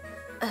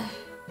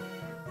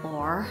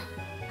 Or,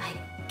 I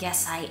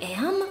guess I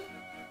am?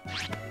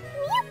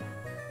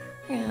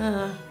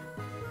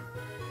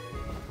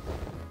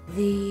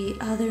 The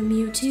other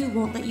Mewtwo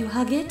won't let you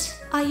hug it,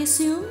 I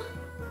assume?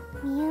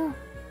 Mew.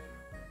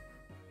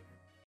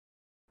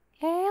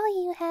 Girl,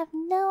 you have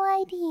no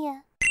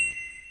idea.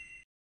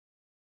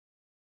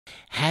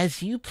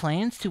 Has you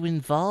plans to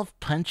involve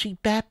Punchy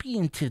Bappy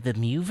into the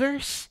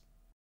Mewverse?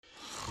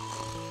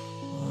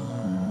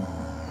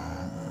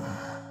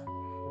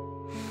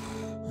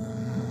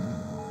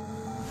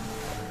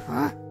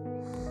 Huh?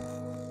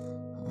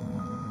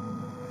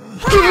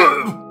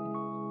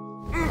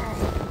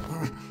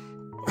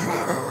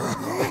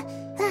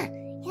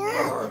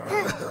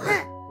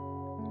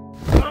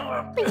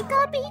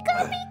 Pika, pika,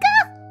 pika!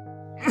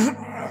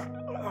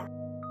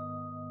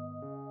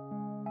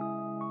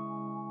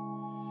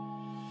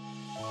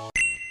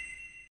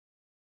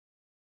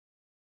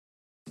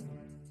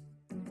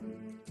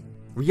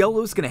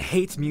 Riolu's gonna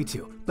hate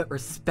Mewtwo, but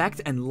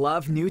respect and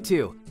love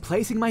Newtwo,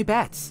 placing my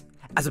bets.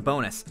 As a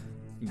bonus,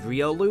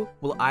 Riolu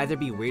will either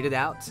be weirded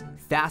out,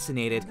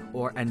 fascinated,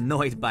 or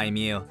annoyed by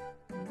Mew.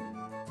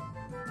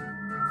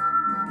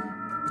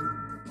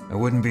 I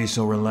wouldn't be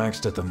so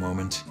relaxed at the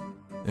moment.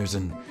 There's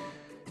an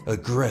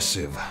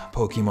aggressive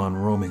Pokemon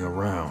roaming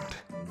around.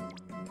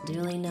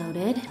 Duly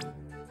noted.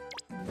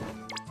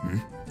 Hmm?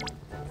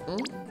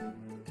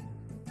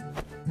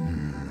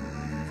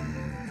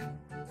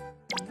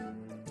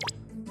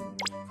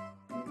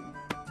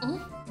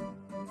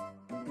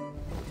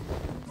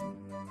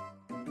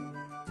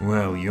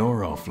 Well,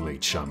 you're awfully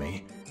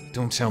chummy.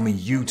 Don't tell me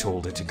you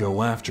told it to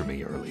go after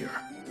me earlier.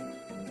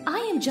 I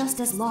am just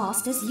as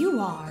lost as you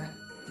are.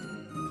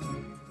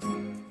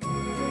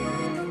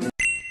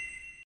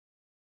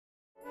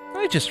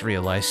 I just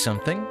realized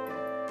something.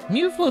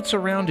 Mew floats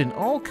around in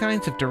all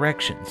kinds of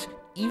directions,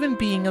 even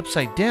being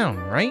upside down,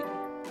 right?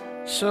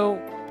 So,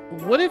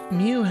 what if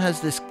Mew has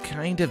this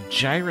kind of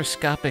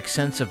gyroscopic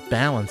sense of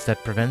balance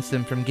that prevents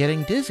them from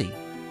getting dizzy?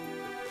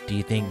 Do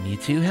you think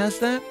Mewtwo has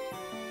that?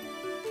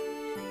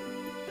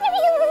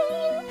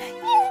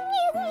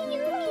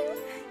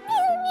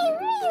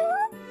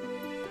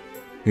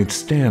 It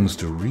stands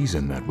to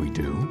reason that we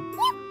do,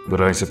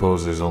 but I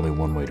suppose there's only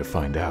one way to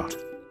find out.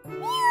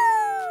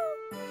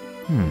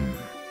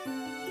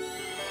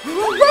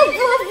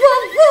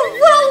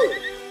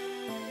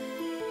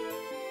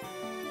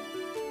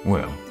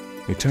 Well,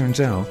 it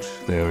turns out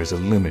there is a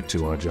limit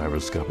to our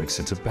gyroscopic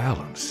sense of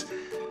balance.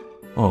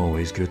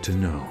 Always good to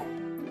know.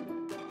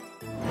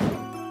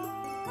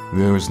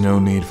 There is no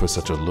need for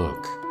such a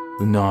look.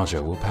 The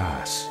nausea will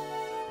pass.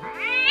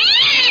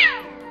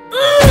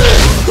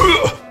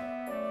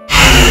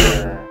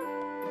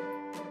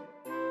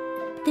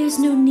 There's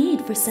no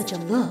need for such a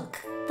look.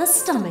 The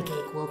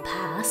stomachache will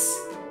pass.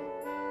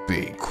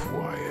 Be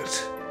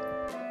quiet.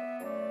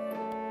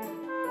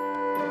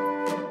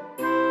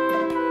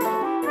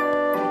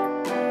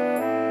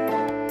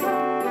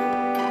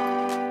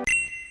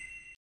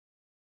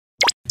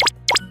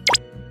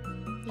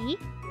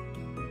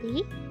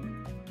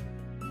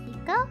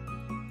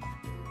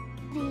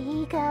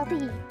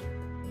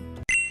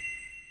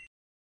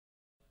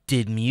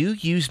 Did Mew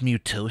use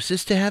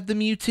Mewtosis to have the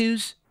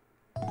Mewtwo's?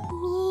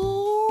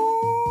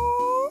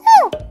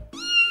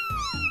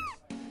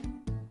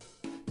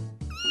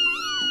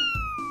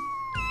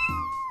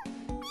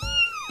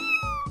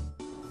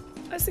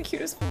 That's the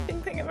cutest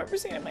fucking thing I've ever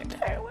seen in my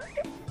entire life.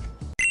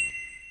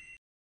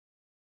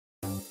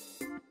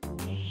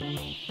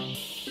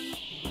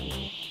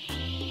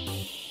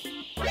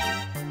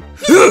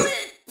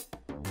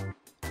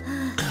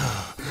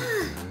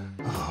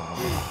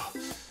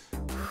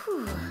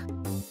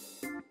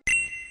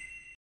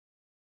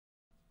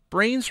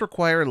 Brains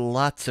require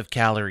lots of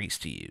calories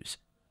to use.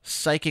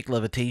 Psychic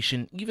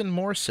levitation even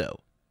more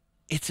so.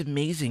 It's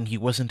amazing he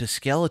wasn't a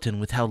skeleton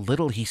with how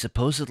little he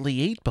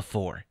supposedly ate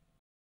before.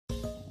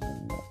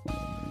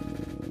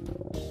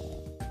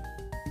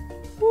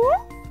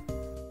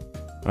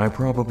 I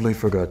probably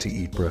forgot to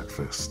eat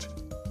breakfast.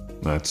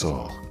 That's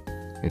all.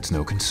 It's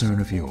no concern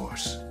of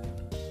yours.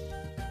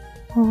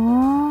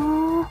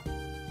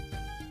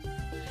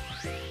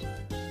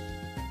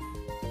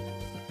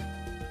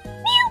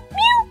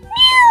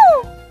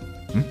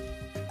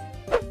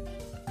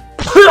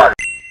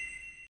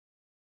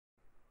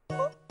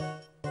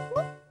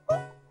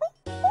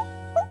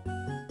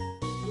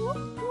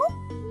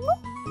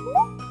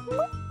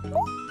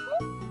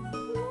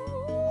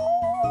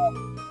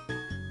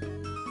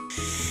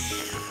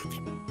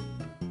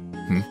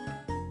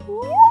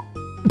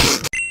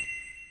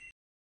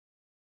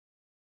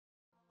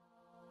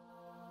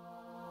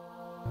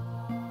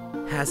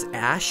 Has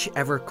Ash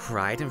ever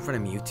cried in front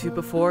of Mewtwo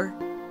before?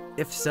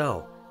 If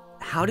so,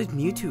 how did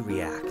Mewtwo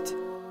react?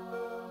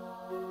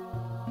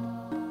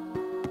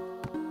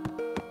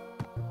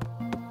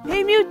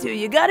 Hey Mewtwo,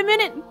 you got a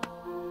minute?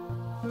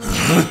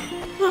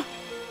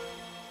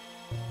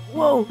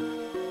 Whoa,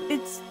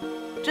 it's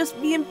just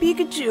me and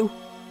Pikachu.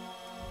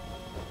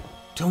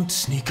 Don't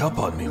sneak up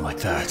on me like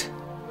that.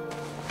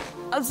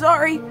 I'm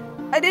sorry,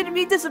 I didn't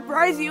mean to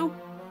surprise you.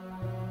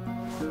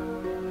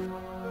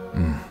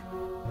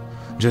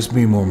 Just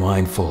be more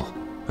mindful.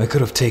 I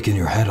could have taken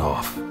your head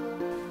off.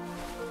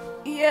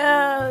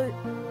 Yeah,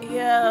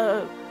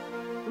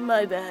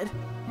 my bad.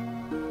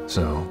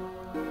 So,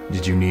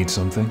 did you need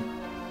something?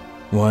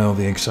 Why all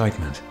the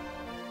excitement?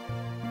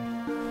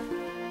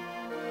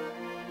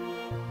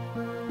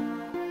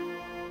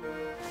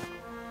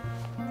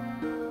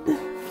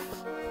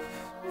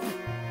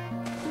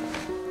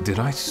 Did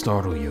I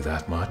startle you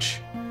that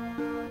much?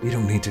 You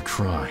don't need to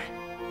cry.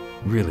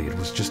 Really, it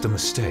was just a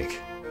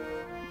mistake.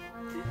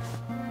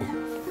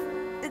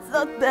 It's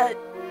not that.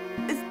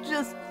 It's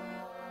just...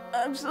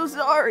 I'm so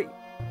sorry.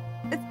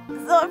 It's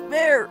not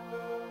fair.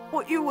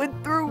 What you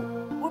went through,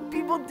 what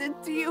people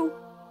did to you.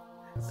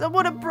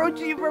 Someone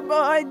approaching you from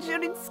behind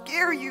shouldn't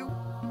scare you.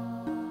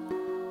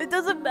 It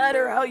doesn't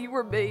matter how you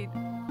were made.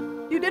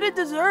 You didn't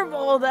deserve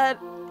all that,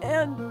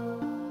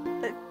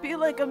 and I feel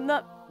like I'm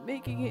not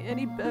making it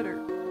any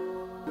better.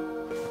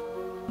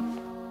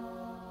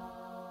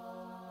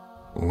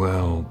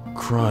 Well,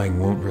 crying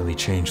won't really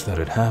change that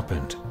it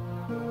happened.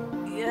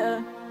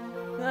 Yeah,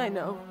 I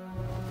know.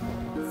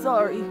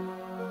 Sorry.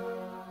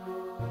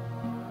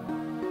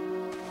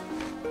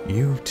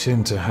 You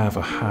tend to have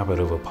a habit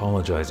of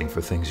apologizing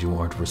for things you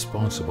aren't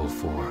responsible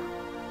for.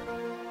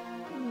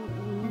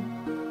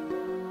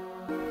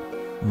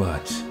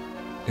 But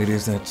it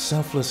is that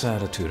selfless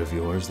attitude of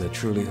yours that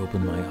truly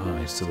opened my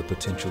eyes to the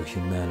potential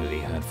humanity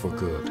had for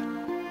good.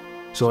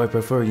 So I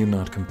prefer you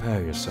not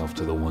compare yourself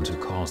to the ones who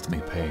caused me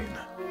pain.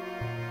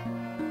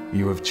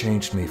 You have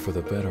changed me for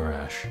the better,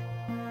 Ash.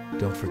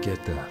 Don't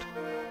forget that.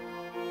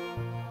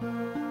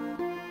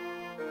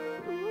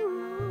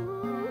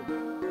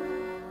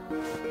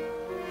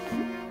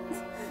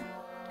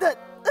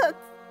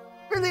 That's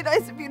really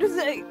nice of you to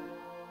say.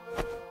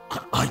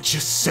 I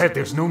just said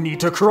there's no need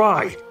to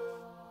cry!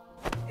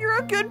 You're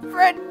a good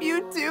friend,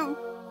 Mewtwo,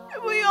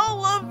 and we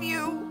all love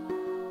you.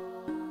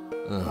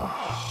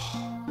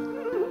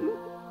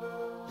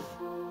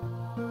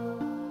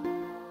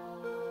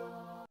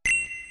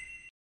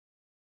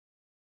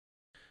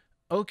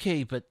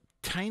 Okay, but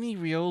tiny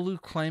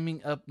Riolu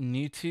climbing up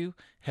Newtwo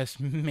has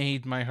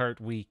made my heart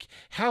weak.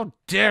 How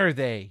dare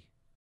they!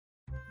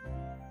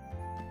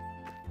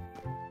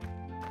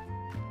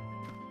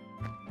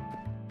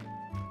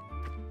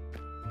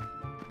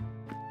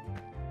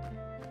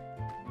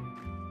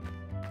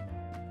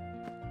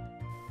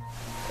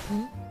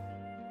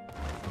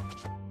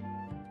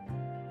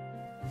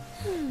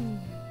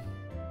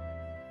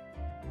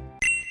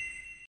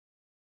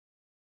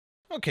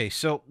 Okay,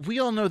 so we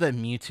all know that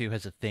Mewtwo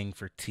has a thing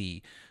for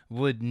tea.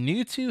 Would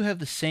Newtwo have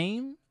the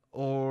same?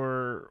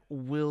 Or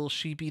will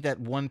she be that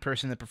one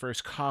person that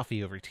prefers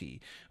coffee over tea?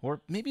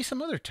 Or maybe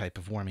some other type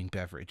of warming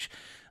beverage?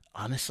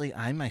 Honestly,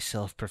 I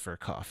myself prefer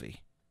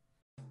coffee.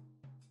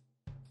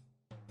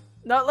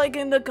 Not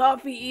liking the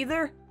coffee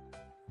either?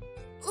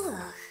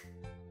 Ugh.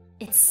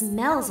 It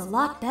smells a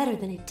lot better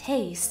than it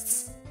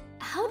tastes.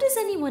 How does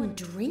anyone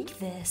drink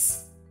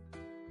this?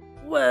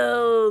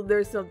 Well,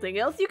 there's something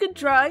else you could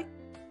try.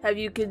 Have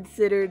you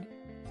considered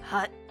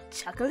hot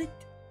chocolate?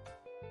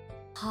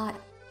 Hot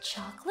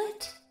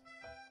chocolate?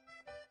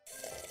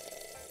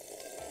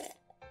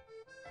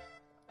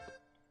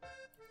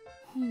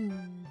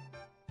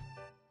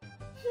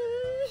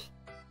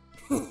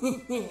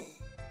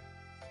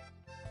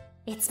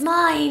 It's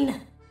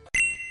mine!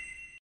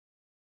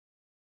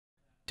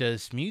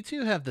 Does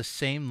Mewtwo have the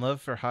same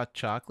love for hot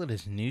chocolate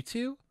as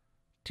Newtwo?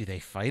 Do they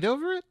fight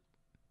over it?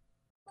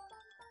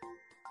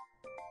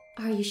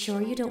 Are you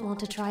sure you don't want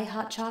to try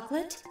hot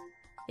chocolate?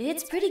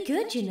 It's pretty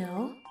good, you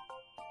know.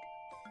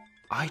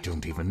 I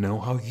don't even know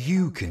how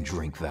you can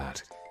drink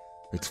that.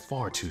 It's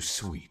far too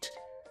sweet,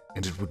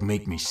 and it would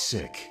make me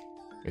sick.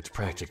 It's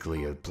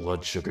practically a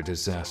blood sugar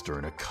disaster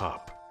in a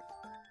cup.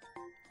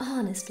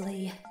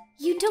 Honestly,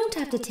 you don't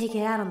have to take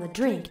it out on the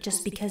drink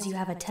just because you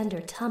have a tender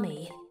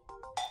tummy.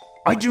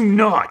 I do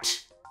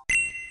not!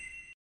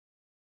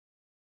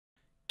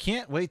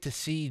 Can't wait to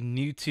see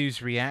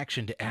Newtwo's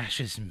reaction to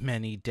Ash's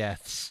many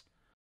deaths.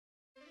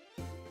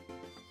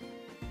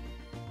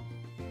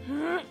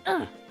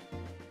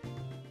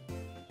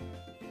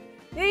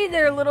 Hey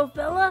there, little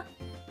fella.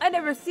 I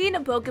never seen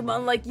a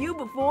Pokemon like you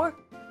before.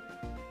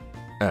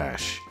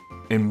 Ash,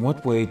 in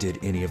what way did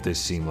any of this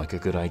seem like a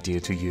good idea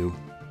to you?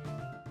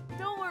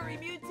 Don't worry,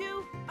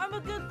 Mewtwo. I'm a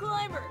good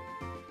climber.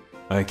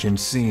 I can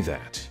see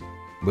that,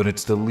 but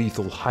it's the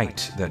lethal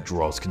height that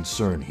draws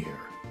concern here.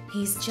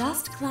 He's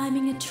just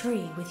climbing a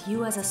tree with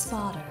you as a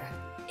spotter.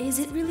 Is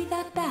it really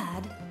that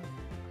bad?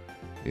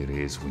 It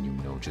is when you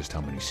know just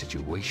how many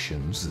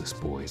situations this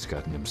boy's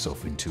gotten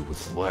himself into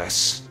with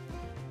less.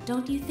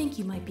 Don't you think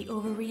you might be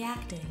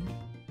overreacting?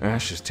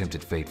 Ash has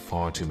tempted fate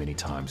far too many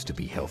times to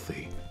be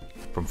healthy.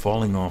 From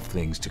falling off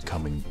things to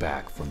coming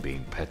back from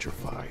being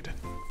petrified.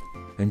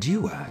 And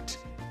you act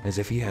as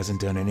if he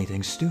hasn't done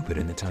anything stupid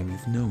in the time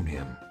you've known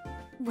him.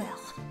 Well,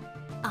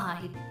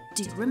 I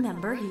do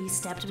remember he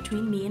stepped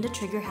between me and a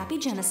trigger-happy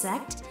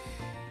Genesect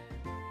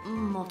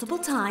multiple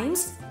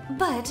times,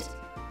 but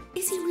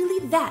is he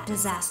really that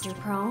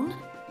disaster-prone?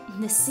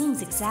 This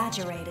seems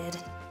exaggerated.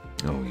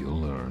 Oh, you'll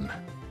learn.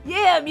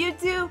 Yeah,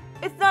 Mewtwo.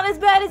 It's not as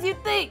bad as you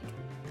think.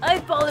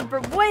 I've fallen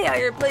from way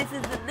higher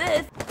places than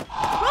this.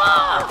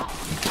 Ah!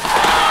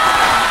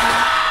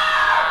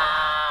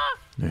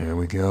 There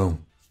we go.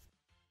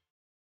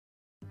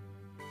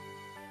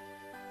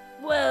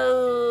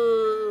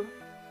 Well,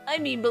 I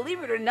mean,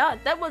 believe it or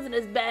not, that wasn't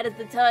as bad at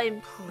the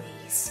time.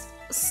 Please,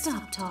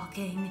 stop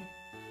talking.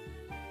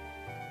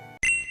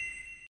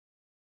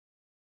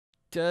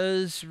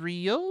 Does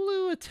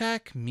Riolu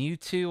attack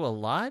Mewtwo a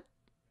lot?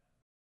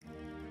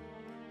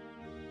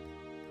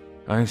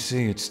 I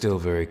see it's still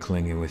very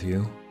clingy with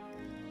you.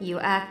 You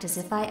act as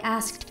if I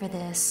asked for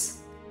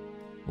this.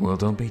 Well,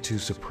 don't be too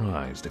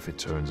surprised if it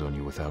turns on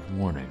you without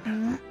warning.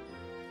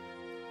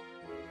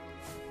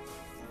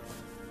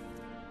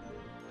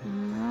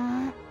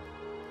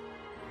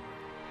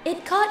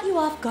 It caught you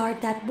off guard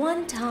that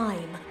one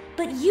time,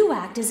 but you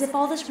act as if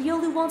all this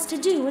Riolu wants to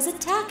do is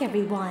attack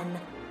everyone.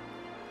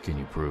 Can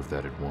you prove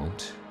that it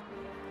won't?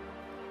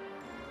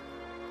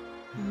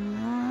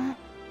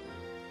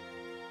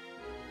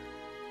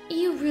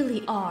 You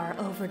really are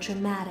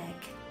overdramatic.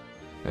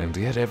 And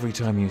yet every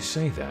time you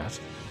say that,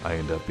 I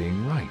end up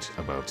being right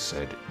about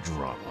said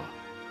drama.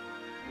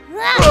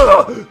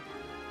 Oh.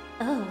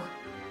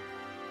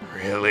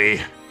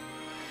 Really?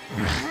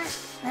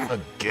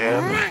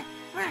 Again?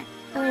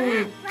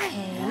 Okay.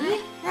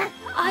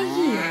 I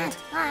yield.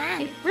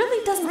 It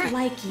really doesn't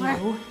like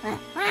you.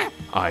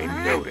 I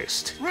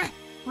noticed.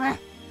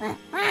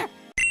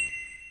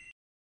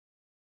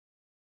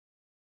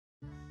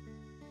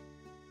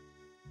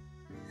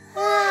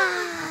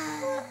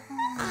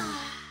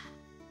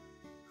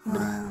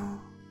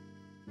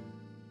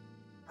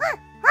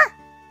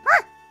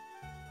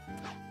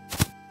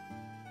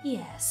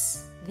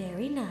 Yes,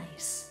 very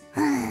nice.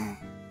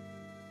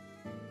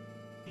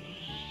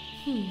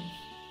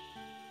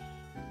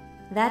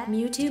 That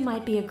Mewtwo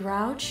might be a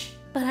grouch,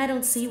 but I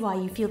don't see why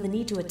you feel the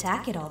need to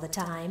attack it all the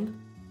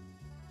time.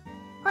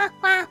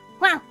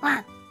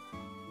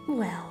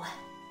 Well,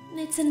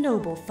 it's a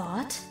noble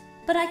thought.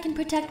 but I can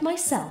protect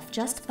myself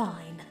just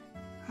fine.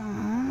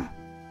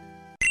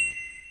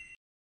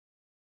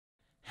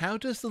 How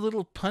does the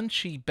little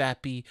punchy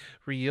bappy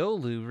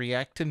Riolu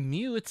react to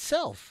Mew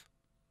itself?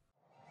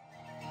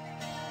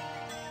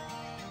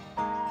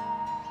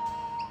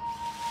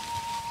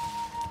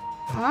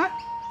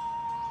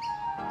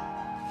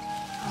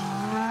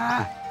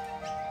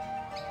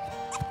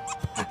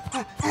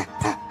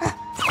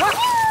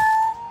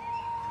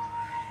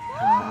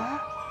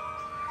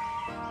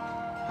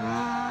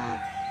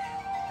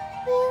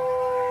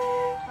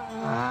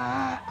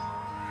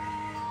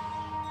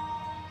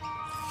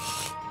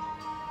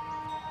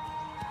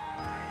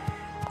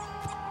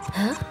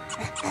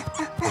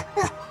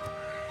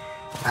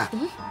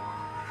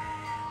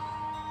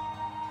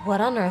 What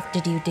on earth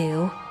did you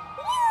do?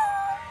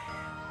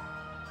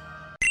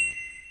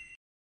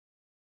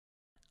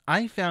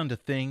 I found a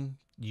thing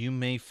you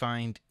may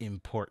find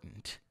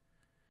important.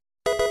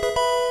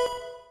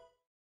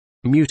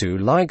 Mewtwo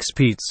likes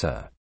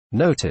pizza.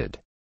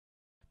 Noted.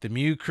 The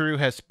Mew crew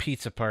has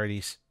pizza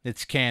parties.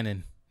 It's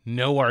canon.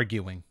 No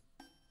arguing.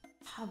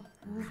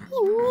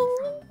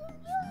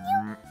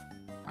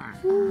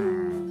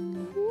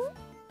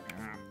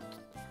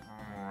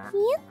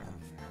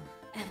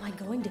 Am I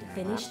going to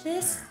finish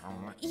this?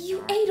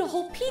 You ate a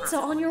whole pizza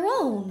on your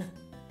own!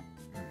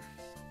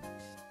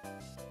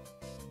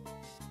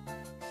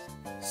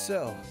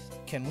 So,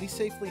 can we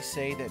safely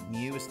say that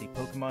Mew is the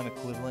Pokemon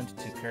equivalent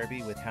to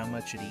Kirby with how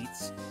much it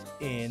eats?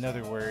 In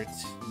other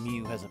words,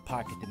 Mew has a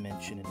pocket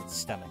dimension in its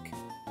stomach.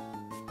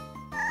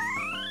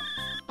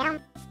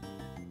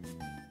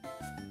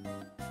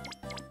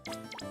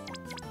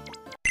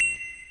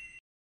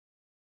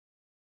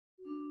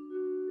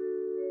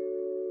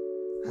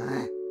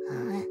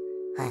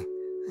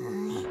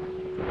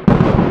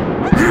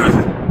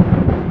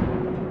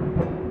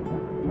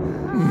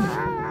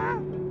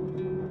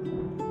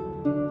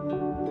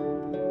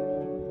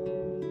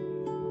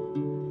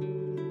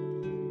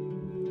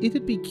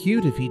 It'd be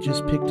cute if he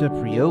just picked up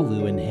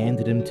Riolu and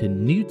handed him to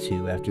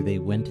Newtwo after they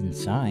went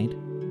inside.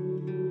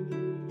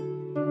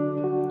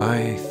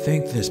 I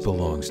think this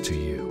belongs to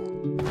you.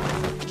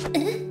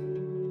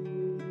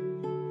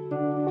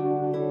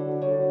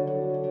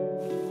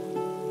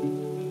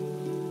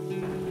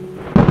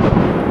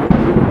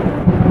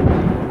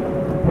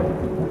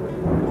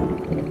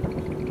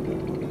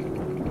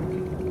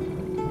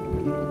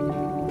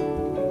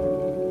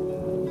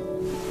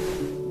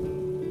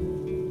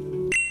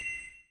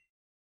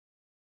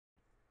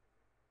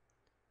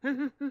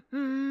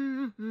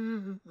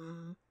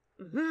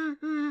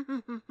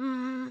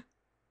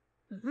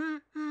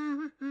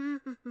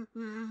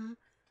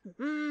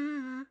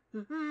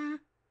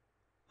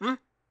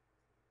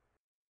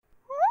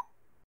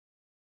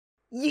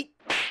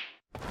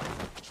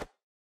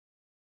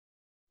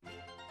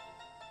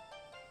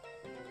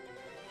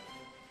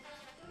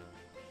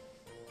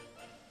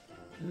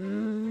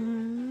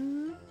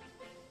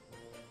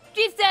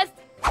 Jesus!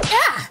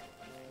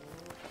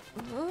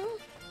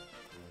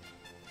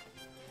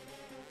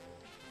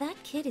 That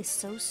kid is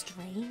so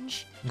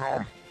strange.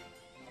 No.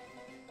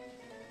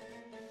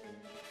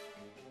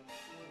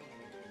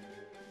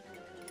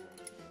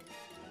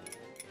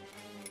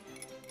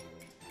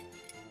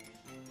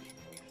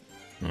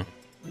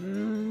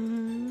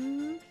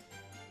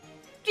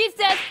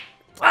 Jesus!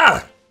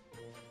 Ah!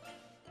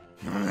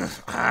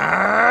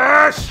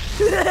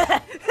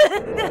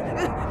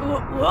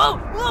 Whoa,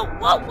 whoa,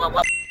 whoa, whoa,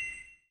 whoa!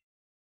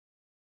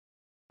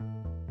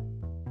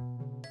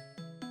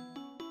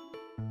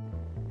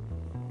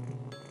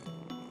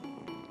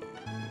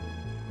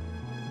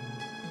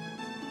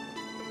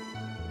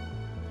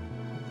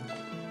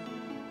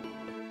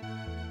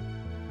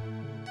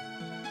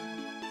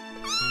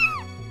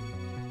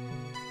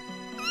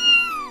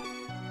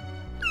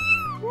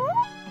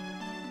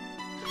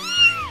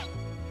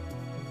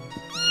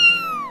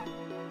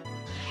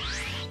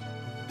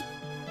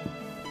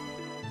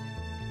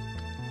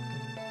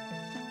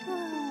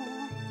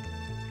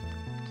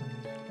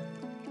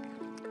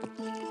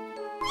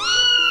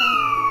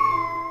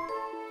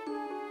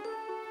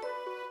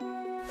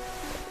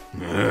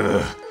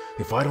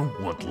 If I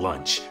don't want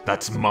lunch,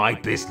 that's my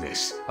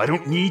business. I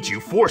don't need you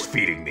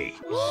force-feeding me.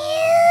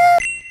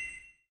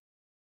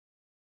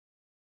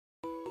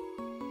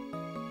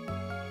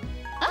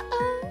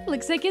 Uh-oh,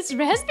 looks like it's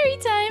raspberry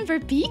time for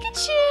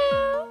Pikachu!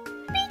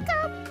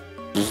 Pika!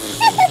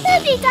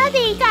 Pika,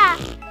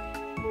 Pika!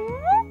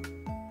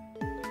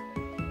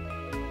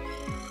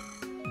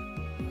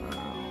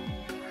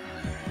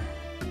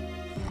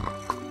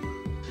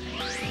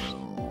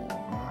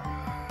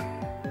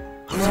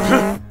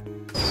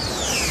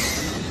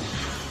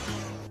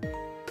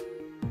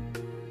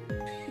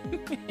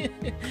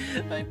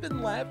 I've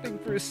been laughing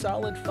for a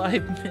solid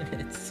 5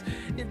 minutes.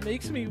 It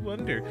makes me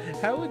wonder,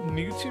 how would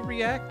Newtwo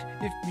react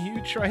if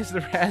Mew tries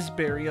the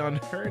raspberry on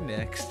her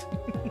next?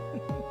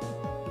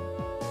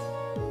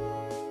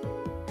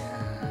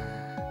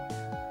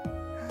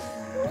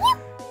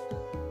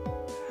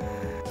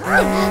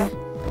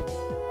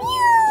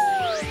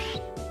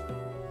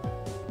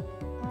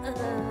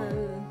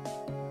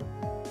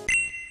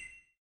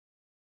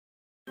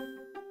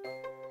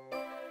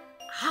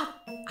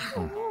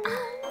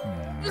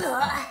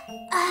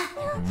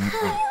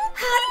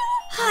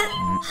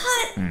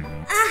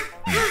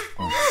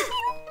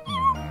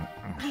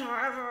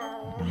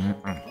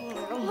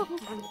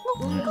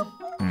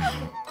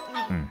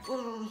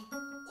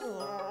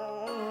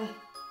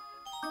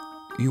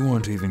 You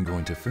weren't even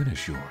going to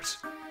finish yours.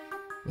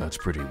 That's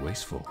pretty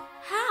wasteful.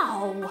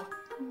 How?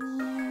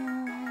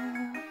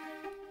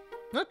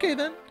 Okay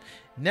then.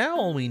 Now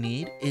all we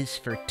need is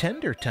for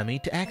Tender Tummy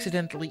to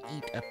accidentally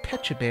eat a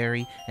Pecha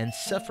Berry and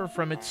suffer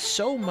from it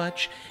so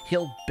much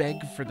he'll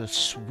beg for the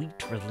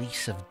sweet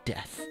release of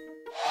death.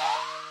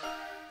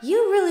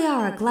 You really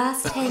are a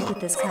glass tank with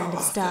this kind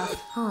of stuff,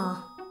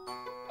 huh?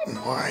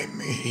 Why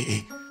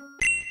me?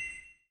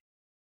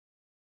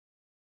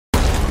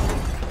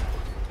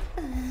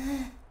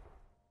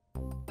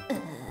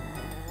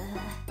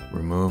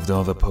 Removed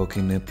all the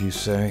Pokénip, you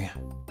say?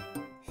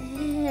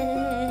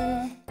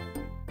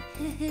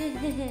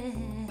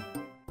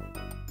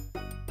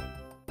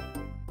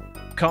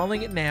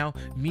 Calling it now,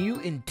 Mew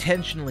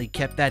intentionally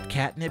kept that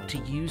catnip to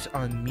use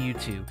on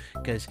Mewtwo,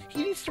 because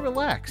he needs to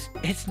relax.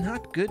 It's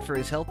not good for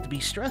his health to be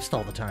stressed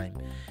all the time.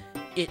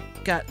 It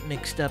got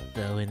mixed up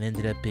though and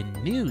ended up in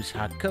New's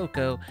hot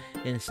cocoa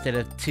instead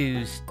of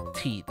 2's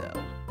tea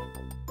though.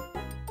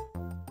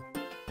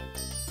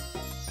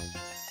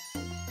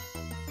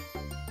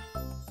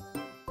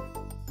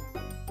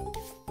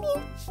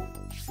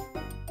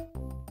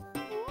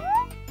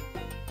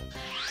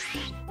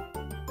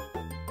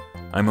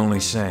 I'm only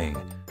saying,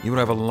 you would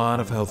have a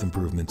lot of health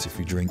improvements if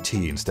you drink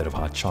tea instead of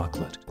hot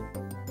chocolate.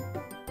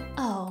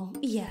 Oh,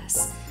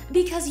 yes,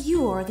 because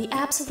you're the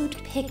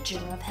absolute picture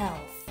of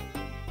health.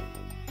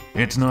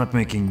 It's not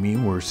making me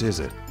worse, is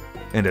it?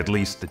 And at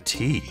least the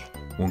tea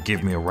won't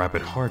give me a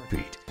rapid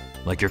heartbeat,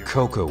 like your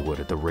cocoa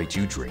would at the rate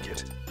you drink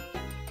it.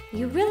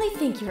 You really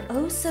think you're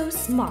oh so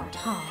smart,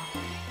 huh?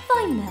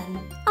 Fine then,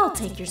 I'll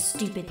take your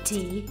stupid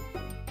tea.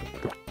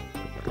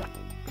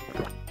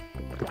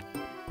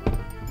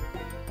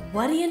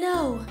 What do you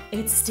know?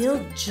 It's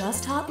still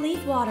just hot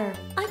leaf water.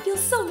 I feel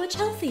so much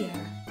healthier.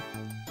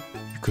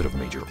 You could have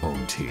made your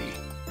own tea.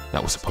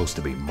 That was supposed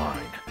to be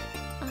mine.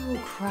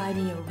 Oh, cry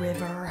me a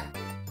river.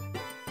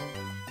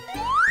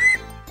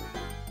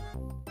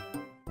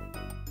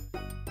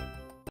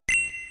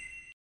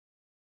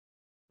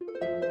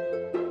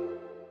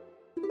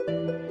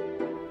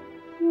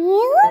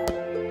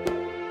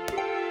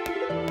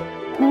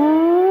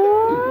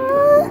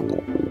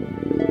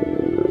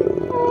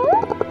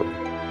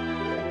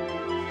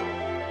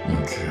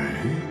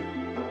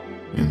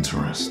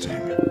 Interesting.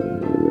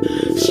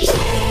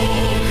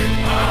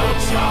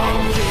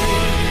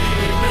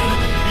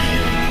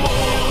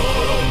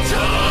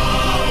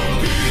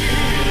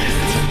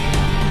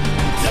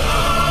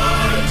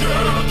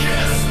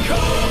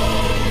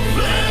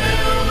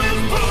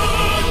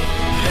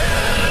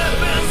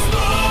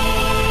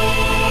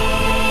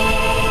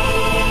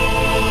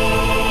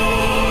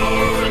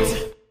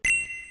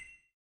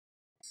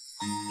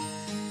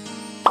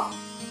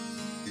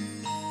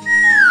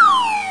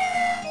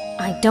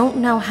 I don't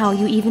know how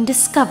you even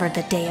discovered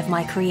the day of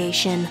my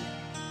creation,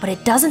 but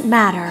it doesn't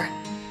matter.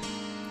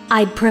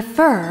 I'd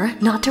prefer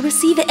not to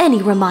receive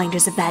any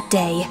reminders of that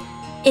day.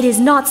 It is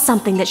not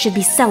something that should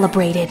be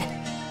celebrated.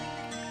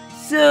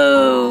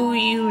 So,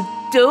 you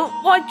don't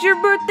want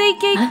your birthday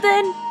cake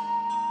then?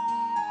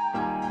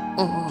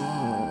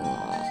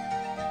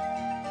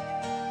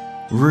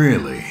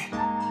 Really?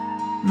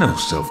 No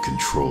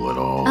self-control at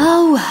all.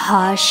 Oh,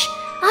 hush.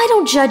 I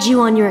don't judge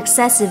you on your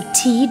excessive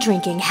tea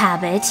drinking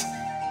habit.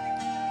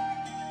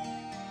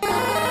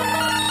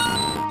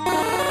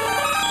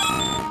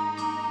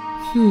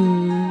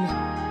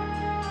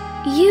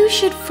 You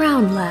should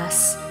frown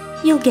less.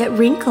 You'll get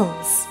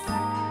wrinkles.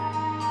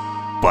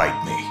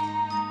 Bite me.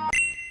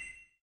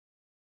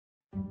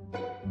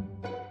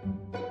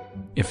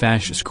 If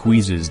Ash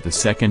squeezes the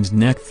second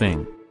neck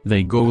thing,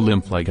 they go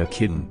limp like a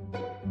kitten.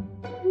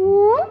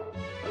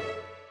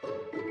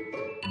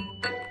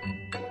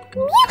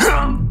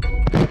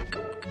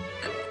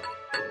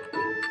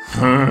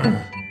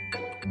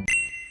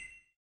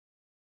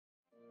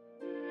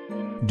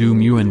 Do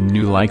Mew and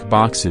New like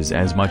boxes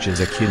as much as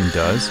a kitten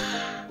does?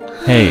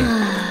 Hey!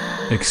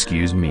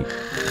 Excuse me.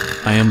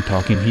 I am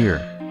talking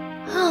here.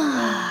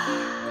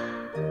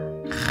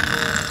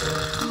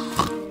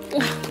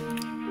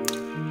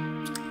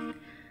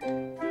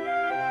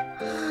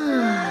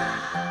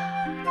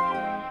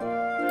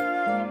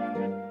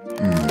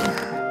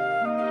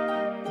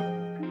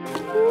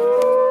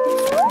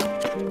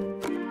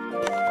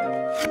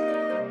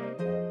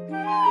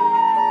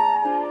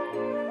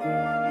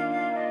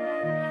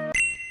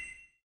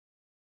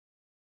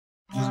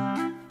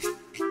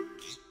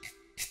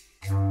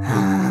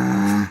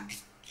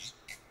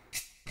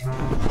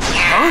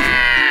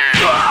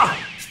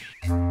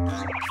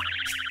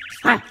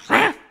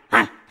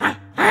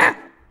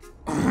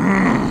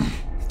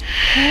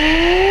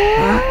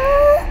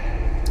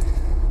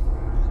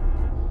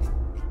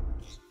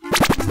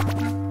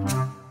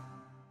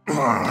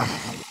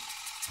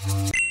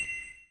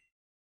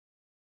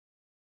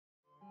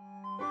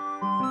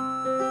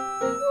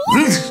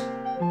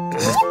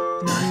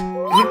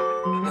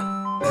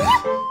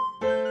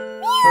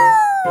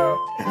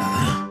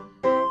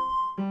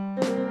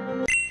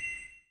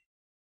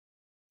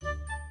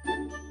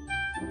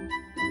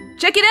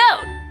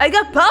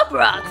 Pop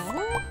Rocks.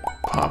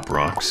 Pop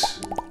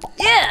Rocks?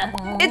 Yeah,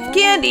 it's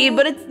candy,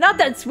 but it's not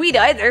that sweet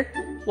either.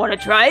 Wanna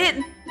try it?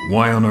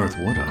 Why on earth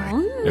would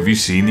I? Have you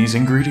seen these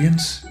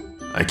ingredients?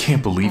 I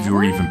can't believe you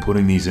were even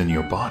putting these in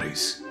your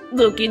bodies.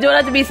 Look, you don't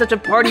have to be such a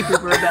party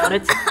pooper about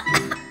it.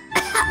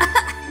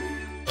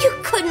 You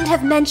couldn't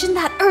have mentioned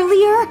that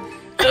earlier?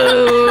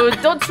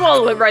 Don't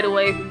swallow it right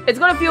away. It's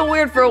gonna feel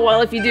weird for a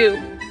while if you do.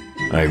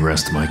 I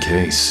rest my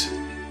case.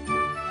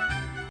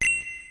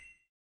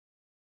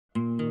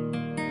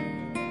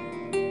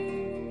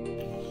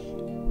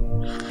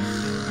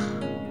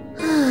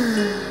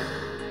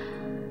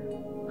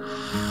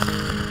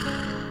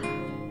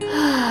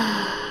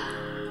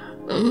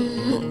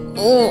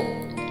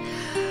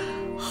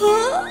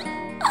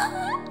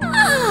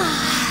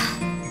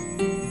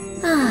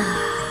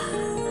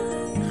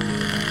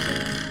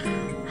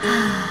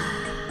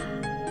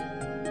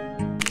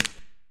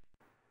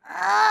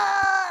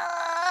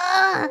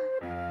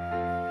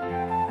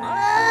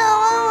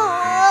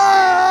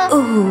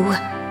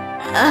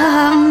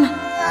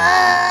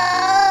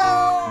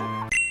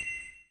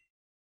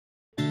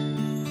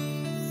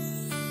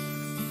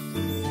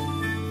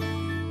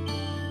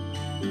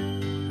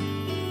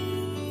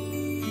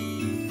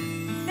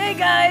 Hey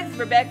guys,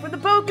 we're back from the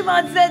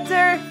Pokemon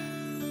Center!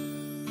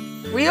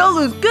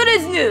 Riolu's good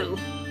as new!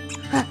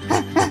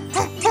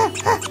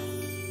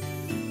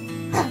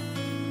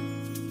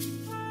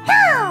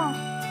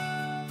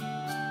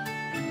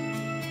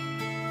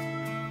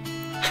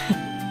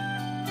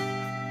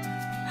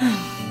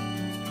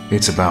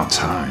 It's about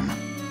time.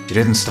 You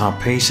didn't stop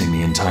pacing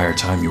the entire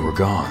time you were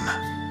gone.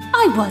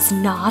 I was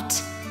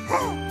not.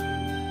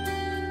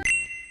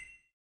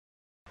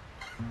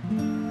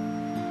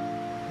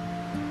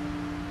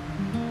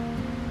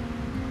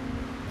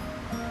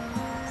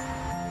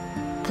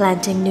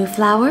 Planting new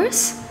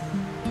flowers?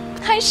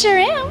 I sure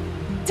am.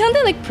 Don't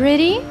they look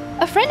pretty?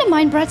 A friend of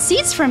mine brought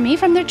seeds for me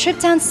from their trip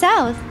down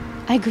south.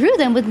 I grew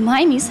them with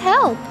Mimi's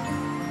help.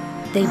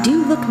 They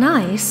do look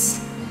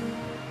nice.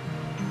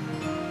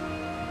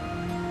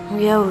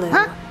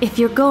 Riolu, if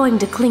you're going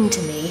to cling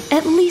to me,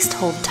 at least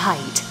hold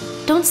tight.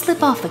 Don't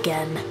slip off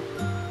again.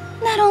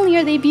 Not only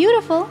are they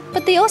beautiful,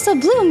 but they also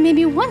bloom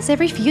maybe once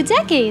every few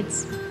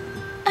decades.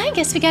 I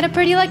guess we got a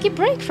pretty lucky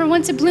break for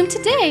one to bloom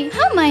today,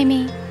 huh,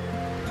 Mimi?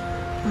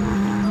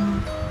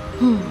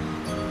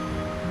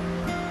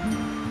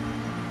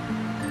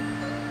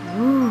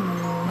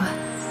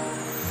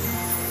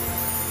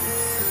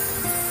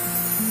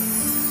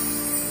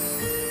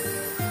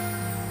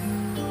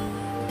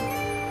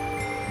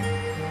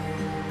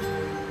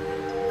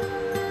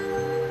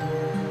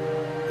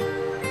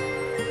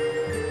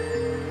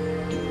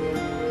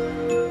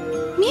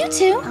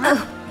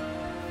 Mewtwo?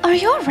 Are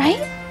you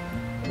alright?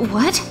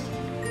 What?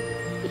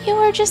 You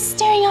were just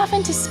staring off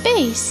into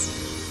space.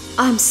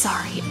 I'm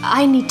sorry,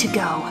 I need to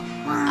go.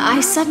 I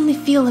suddenly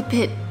feel a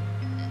bit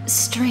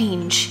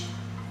strange.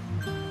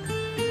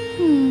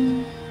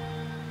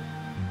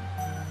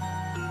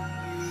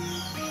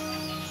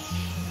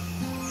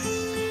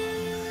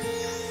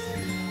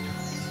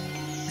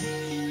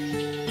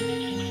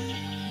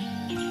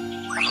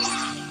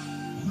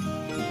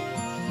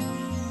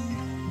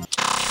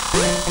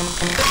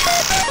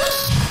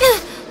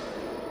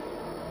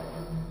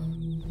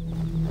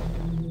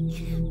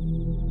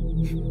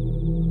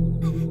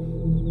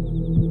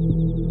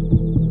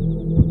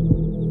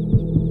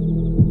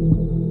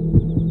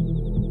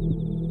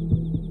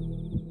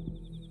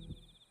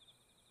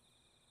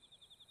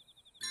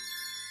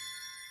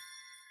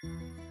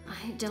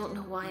 I don't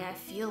know why I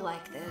feel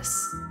like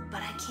this,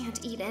 but I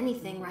can't eat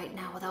anything right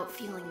now without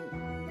feeling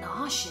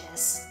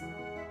nauseous.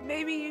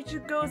 Maybe you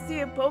should go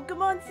see a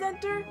Pokemon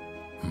Center?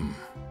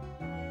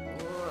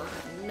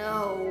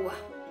 No,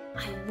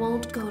 I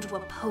won't go to a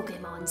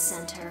Pokemon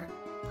Center.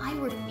 I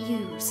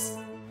refuse.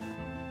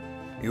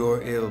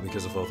 You're ill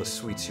because of all the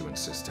sweets you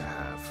insist to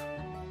have.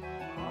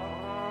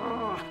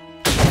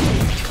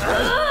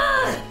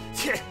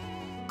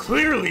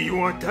 Clearly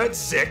you aren't that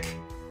sick.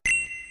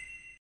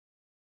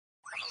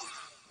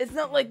 It's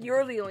not like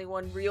you're the only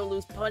one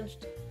Riolu's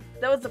punched.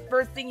 That was the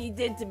first thing he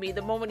did to me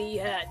the moment he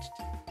hatched.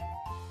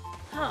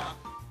 Huh.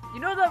 You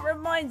know, that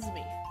reminds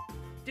me.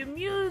 Do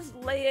Mews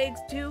lay eggs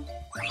too?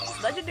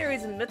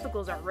 Legendaries and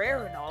mythicals are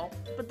rare and all,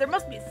 but there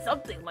must be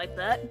something like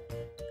that.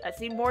 I've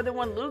seen more than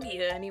one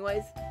Lugia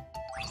anyways.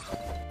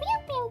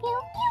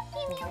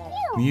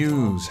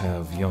 Mews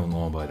have young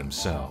all by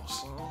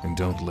themselves, and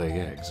don't lay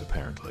eggs,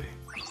 apparently.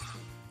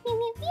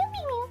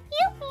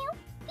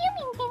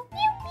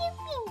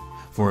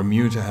 For a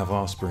Mew to have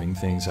offspring,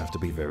 things have to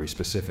be very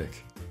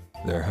specific.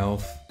 Their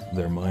health,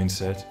 their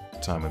mindset,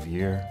 time of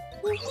year.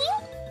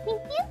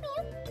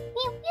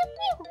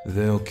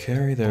 They'll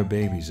carry their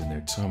babies in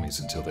their tummies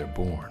until they're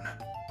born.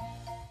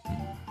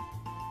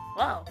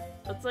 Wow,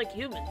 that's like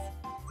humans.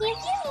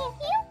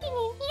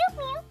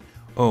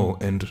 Oh,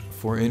 and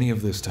for any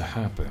of this to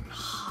happen,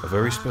 a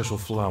very special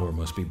flower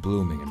must be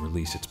blooming and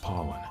release its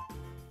pollen.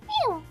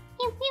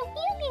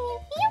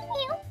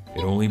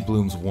 It only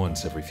blooms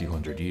once every few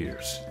hundred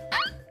years.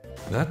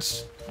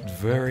 That's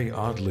very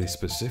oddly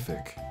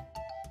specific.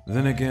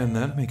 Then again,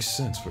 that makes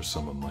sense for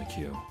someone like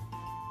you.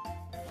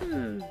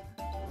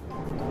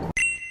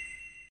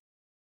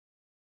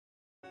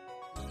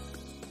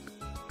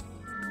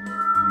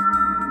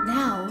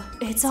 Now,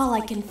 it's all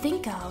I can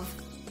think of.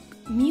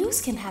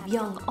 Mews can have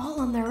young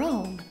all on their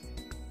own.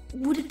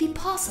 Would it be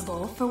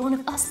possible for one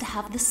of us to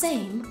have the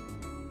same?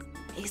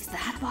 Is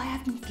that why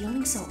I've been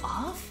feeling so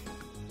off?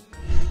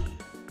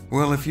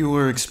 Well, if you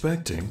were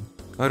expecting,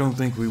 I don't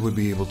think we would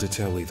be able to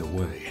tell either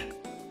way.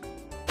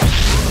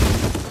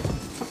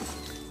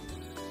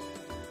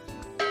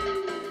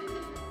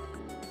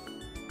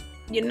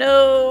 You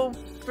know,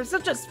 for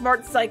such a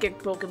smart psychic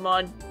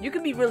Pokemon, you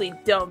can be really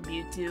dumb,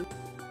 Mewtwo.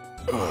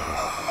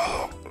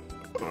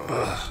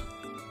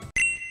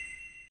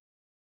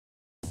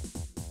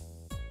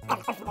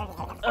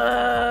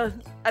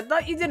 I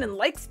thought you didn't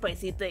like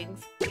spicy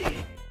things.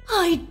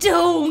 I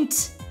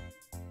don't!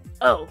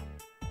 Oh.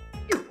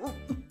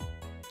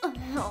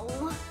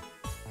 Oh.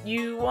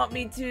 You want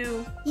me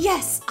to?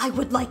 Yes, I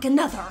would like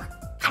another.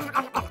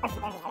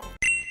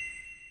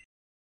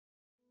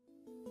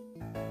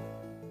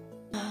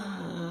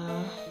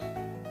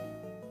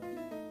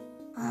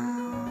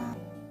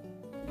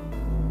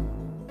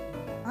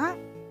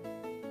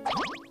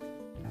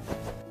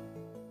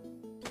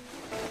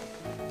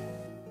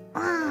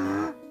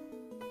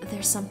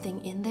 There's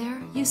something in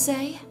there, you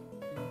say?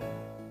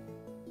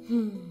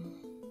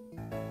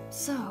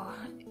 So,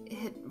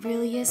 it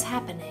really is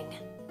happening.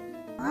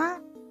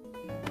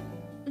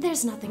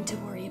 There's nothing to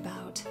worry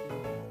about.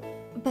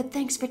 But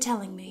thanks for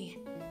telling me.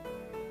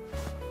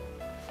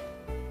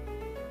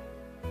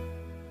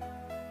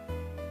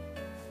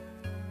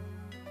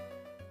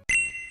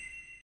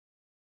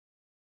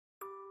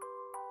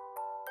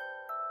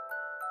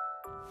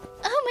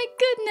 Oh my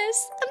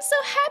goodness! I'm so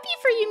happy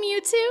for you,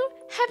 Mewtwo!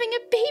 Having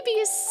a baby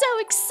is so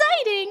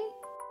exciting!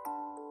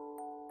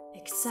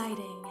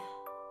 Exciting.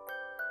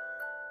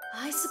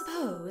 I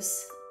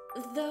suppose,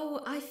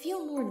 though I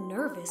feel more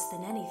nervous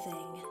than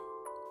anything.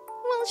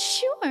 Well,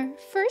 sure.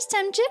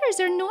 First-time jitters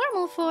are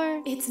normal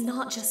for... It's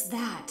not just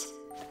that.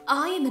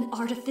 I am an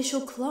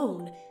artificial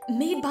clone,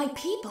 made by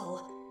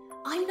people.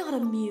 I'm not a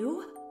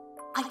Mew.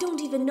 I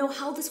don't even know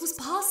how this was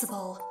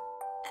possible.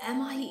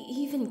 Am I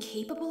even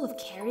capable of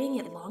carrying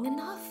it long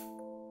enough?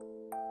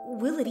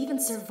 Will it even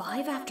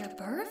survive after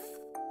birth?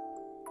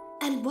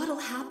 And what'll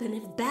happen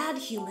if bad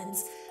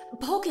humans,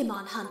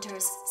 Pokemon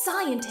hunters,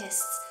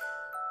 scientists,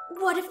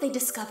 what if they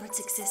discover its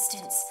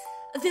existence?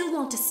 They'll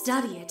want to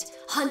study it,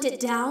 hunt it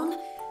down.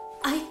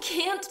 I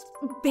can't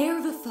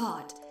bear the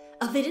thought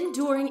of it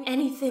enduring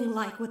anything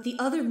like what the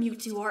other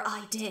Mewtwo or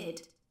I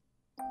did.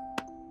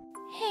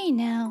 Hey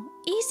now,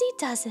 easy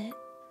does it.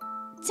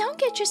 Don't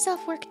get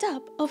yourself worked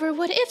up over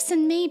what ifs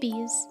and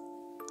maybes.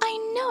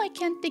 I know I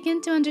can't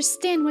begin to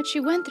understand what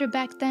you went through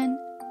back then,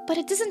 but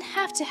it doesn't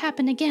have to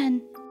happen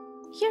again.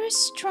 You're a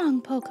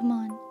strong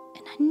Pokemon,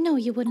 and I know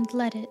you wouldn't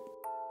let it.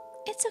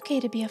 It's okay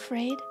to be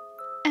afraid.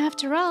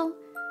 After all,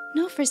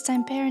 no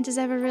first-time parent is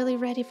ever really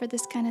ready for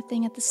this kind of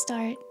thing at the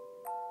start.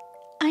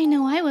 I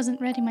know I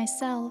wasn't ready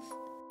myself.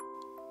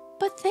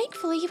 But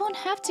thankfully you won't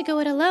have to go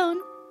it alone.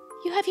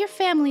 You have your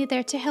family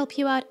there to help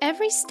you out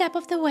every step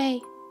of the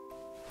way.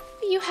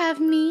 You have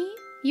me,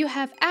 you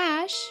have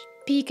Ash,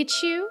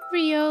 Pikachu,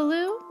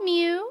 Riolu,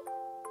 Mew.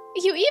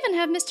 You even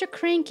have Mr.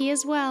 Cranky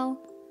as well.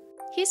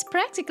 He's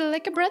practically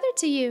like a brother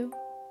to you.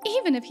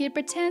 Even if he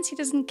pretends he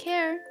doesn't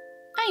care,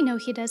 I know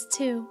he does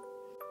too.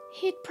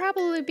 He'd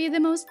probably be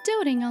the most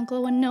doting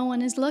uncle when no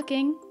one is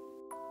looking.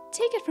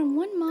 Take it from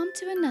one mom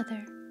to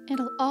another.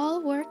 It'll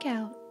all work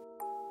out.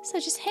 So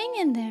just hang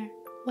in there.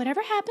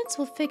 Whatever happens,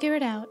 we'll figure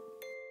it out.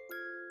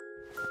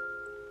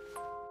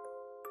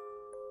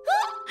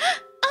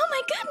 Oh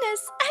my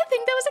goodness! I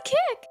think that was a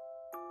kick!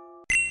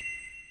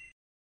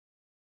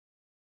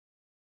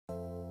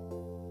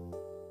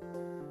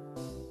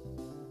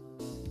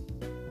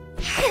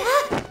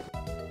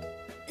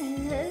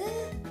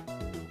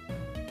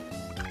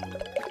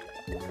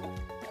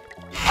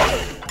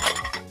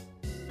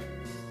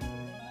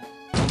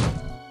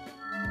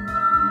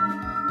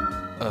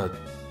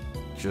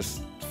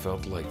 Just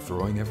felt like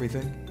throwing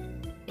everything?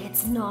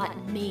 It's not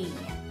me.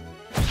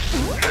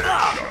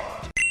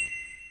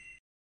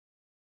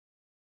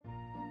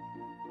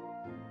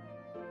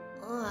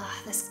 Ugh,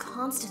 this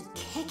constant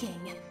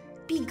kicking.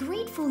 Be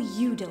grateful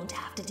you don't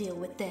have to deal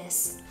with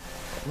this.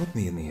 Look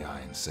me in the eye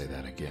and say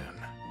that again.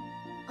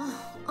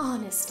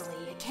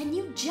 Honestly, can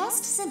you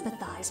just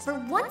sympathize for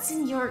once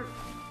in your...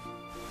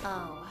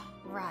 Oh,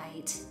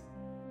 right.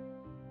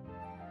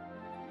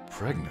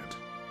 Pregnant?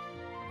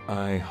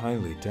 I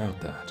highly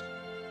doubt that.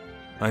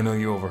 I know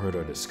you overheard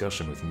our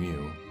discussion with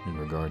Mew in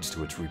regards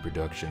to its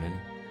reproduction, and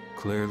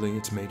clearly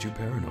it's made you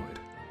paranoid.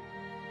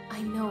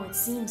 I know it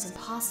seems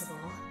impossible,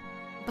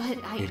 but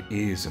It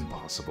is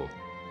impossible.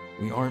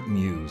 We aren't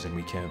Mews and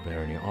we can't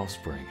bear any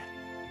offspring.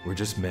 We're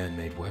just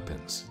man-made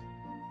weapons.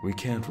 We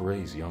can't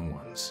raise young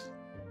ones.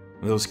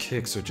 Those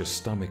kicks are just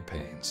stomach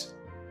pains.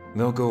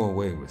 They'll go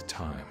away with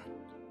time,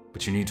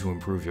 but you need to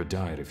improve your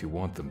diet if you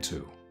want them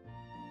to.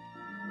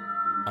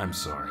 I'm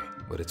sorry,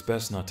 but it's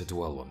best not to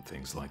dwell on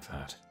things like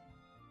that.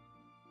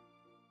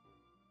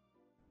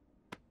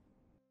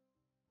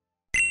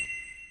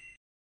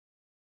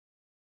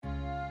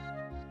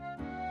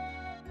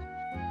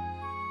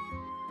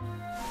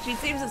 She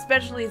seems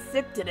especially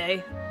sick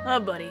today. Huh,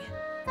 buddy?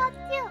 Got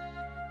you.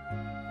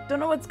 Don't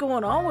know what's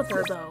going on with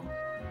her, though.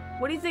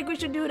 What do you think we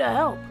should do to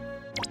help?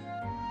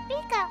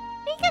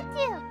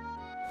 Pikachu.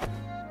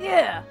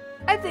 Yeah,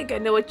 I think I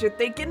know what you're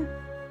thinking.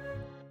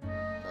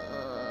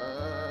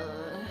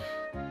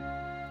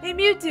 Hey,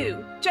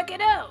 Mewtwo, check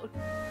it out!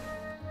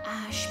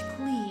 Ash,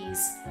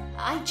 please.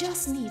 I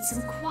just need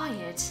some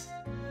quiet.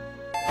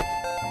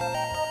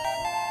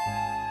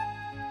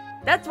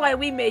 That's why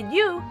we made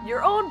you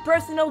your own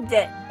personal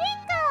den.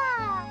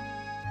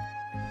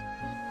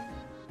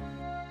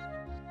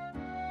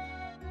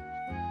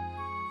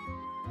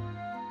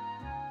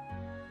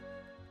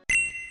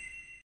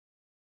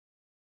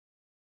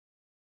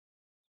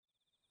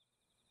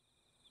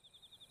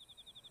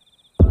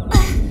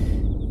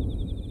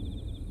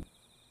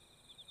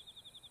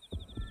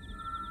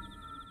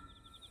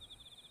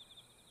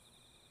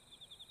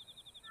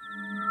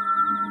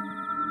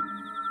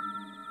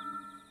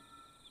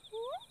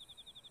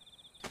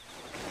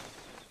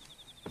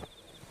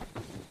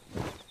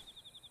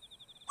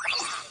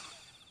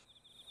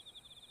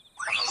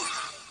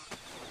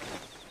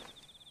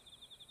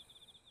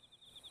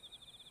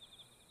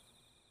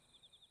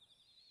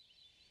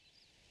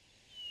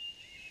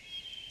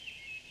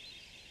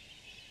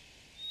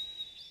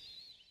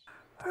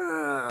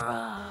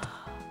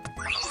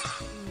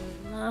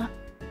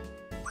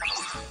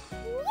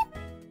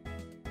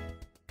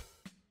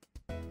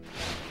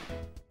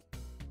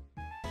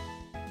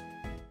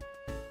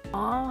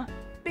 Aw,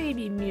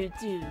 baby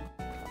Mewtwo.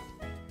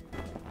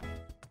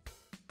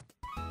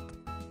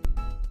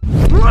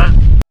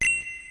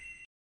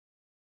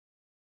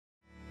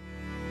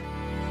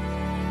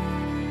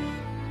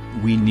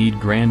 We need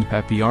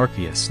Grandpappy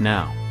Arceus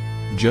now.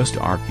 Just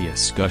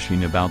Arceus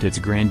gushing about its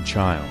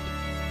grandchild.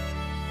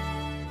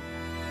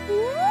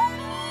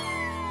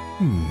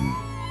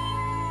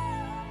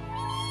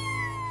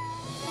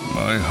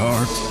 My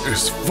heart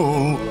is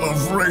full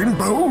of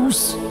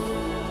rainbows.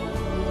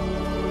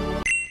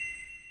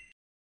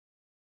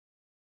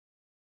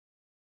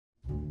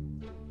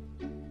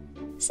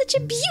 Such a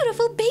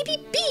beautiful baby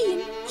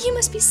bean! You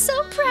must be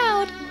so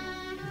proud!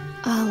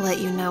 I'll let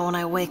you know when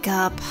I wake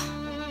up.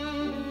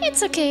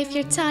 It's okay if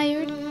you're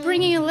tired.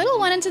 Bringing a little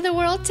one into the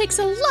world takes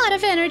a lot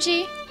of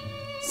energy.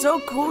 So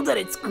cool that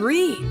it's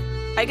green.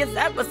 I guess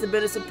that must have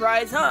been a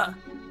surprise, huh?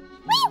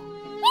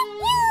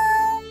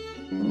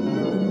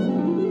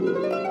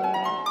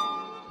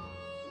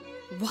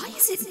 Why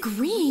is it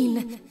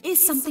green?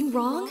 Is something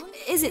wrong?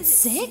 Is it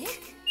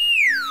sick?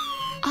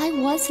 I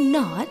was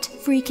not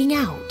freaking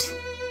out.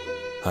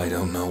 I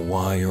don't know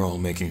why you're all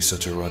making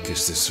such a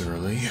ruckus this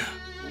early.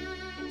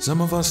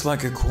 Some of us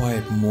like a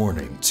quiet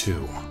morning,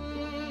 too.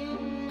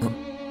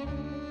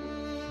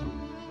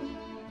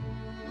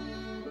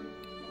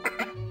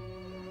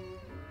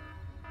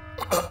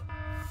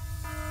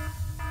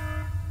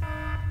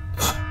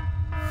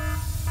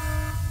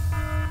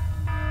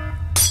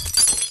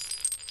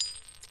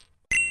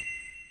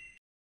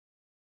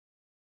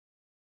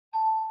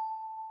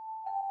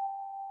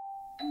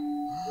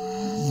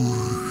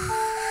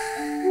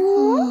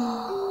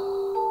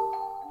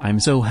 I'm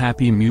so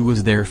happy Mew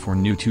was there for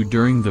Newtwo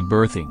during the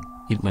birthing.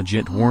 It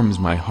legit warms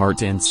my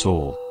heart and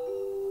soul.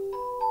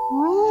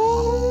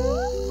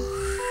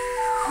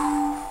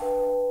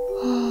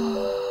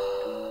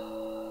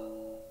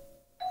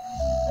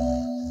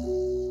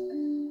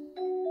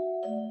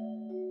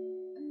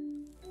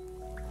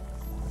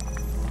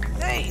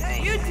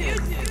 Hey, you two!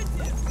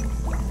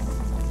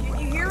 You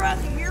hear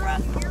us? You hear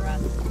us? You hear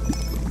us?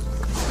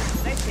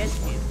 Nice catch,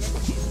 you.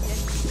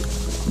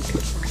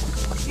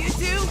 You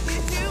two!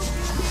 You two!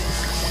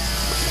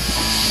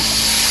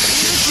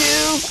 You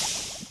two!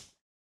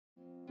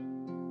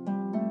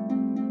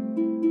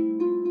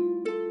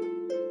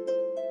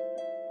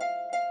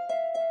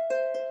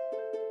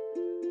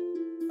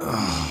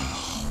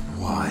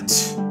 What?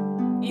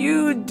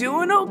 You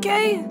doing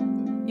okay?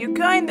 You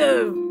kind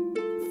of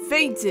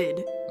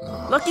fainted.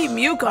 Lucky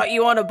Mew caught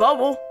you on a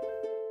bubble.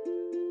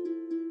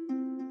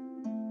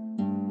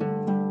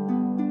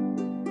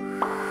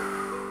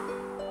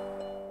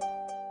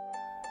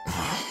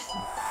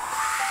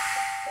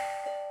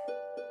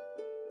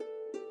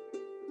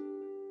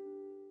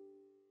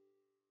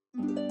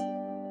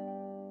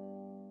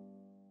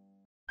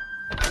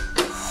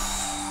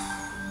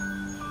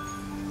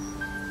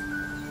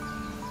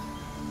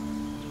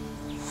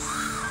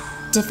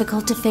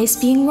 Difficult to face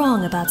being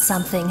wrong about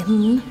something,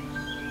 hmm?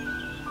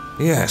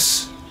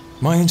 Yes.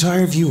 My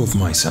entire view of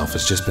myself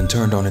has just been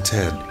turned on its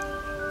head.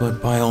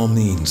 But by all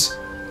means,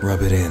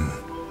 rub it in.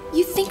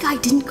 You think I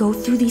didn't go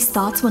through these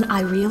thoughts when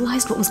I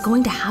realized what was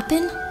going to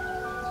happen?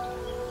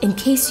 In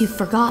case you've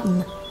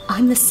forgotten,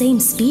 I'm the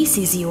same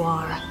species you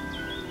are.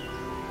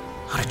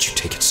 How did you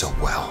take it so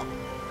well?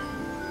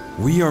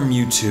 We are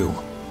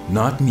Mewtwo,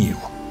 not Mew.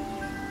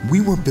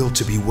 We were built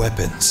to be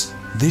weapons.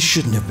 This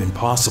shouldn't have been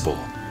possible.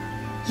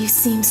 You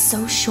seem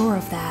so sure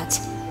of that.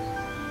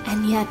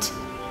 And yet,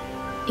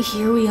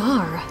 here we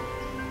are.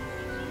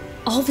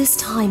 All this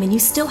time and you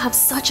still have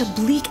such a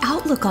bleak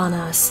outlook on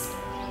us.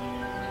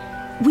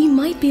 We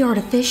might be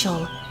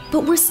artificial,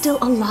 but we're still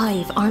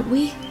alive, aren't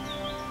we?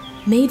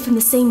 Made from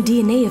the same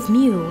DNA of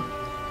Mew.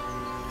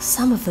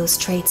 Some of those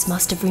traits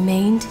must have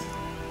remained.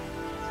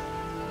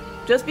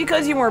 Just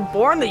because you weren't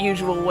born the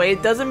usual way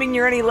doesn't mean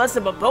you're any less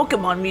of a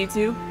Pokemon,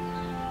 Mewtwo.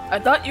 I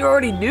thought you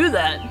already knew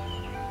that.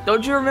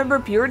 Don't you remember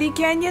Purity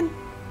Canyon?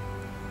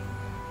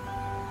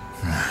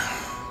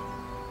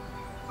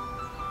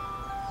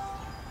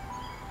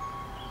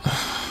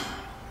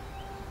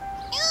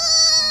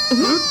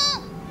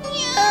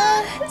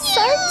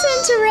 Sorry to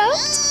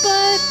interrupt,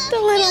 but the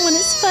little one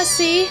is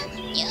fussy.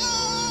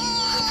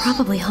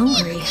 Probably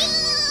hungry.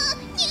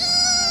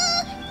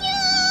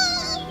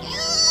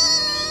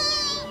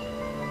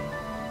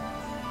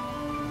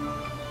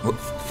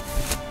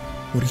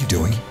 What are you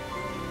doing?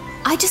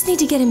 I just need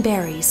to get him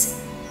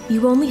berries.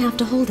 You only have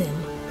to hold him.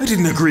 I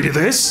didn't agree to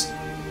this!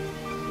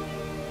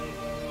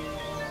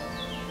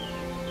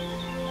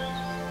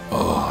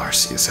 Oh,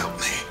 Arceus, help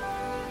me.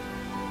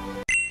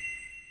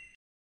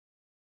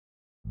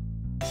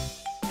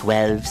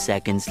 12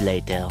 seconds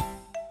later.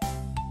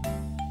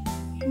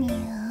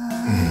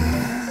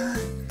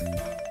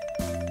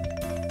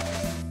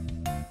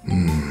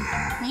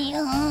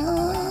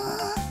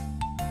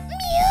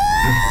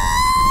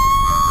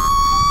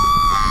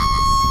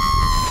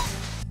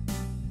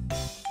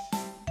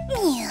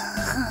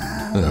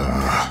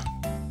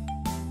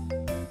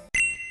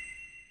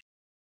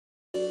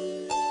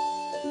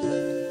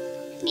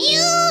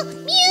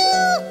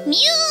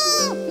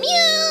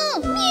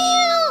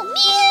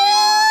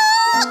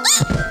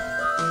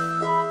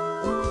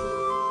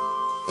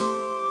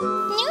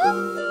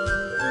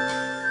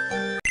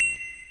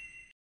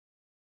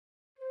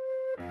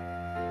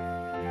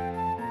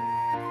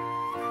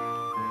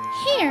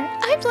 Here,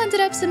 I blended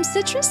up some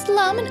citrus,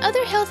 lum, and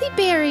other healthy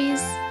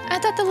berries. I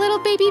thought the little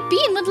baby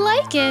bean would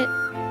like it.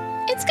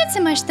 It's good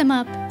to mush them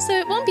up, so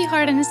it won't be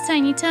hard on his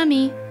tiny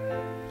tummy.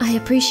 I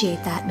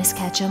appreciate that, Miss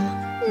Ketchum.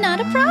 Not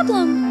a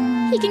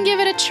problem. He can give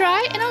it a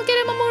try, and I'll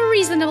get him a more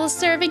reasonable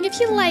serving if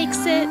he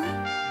likes it.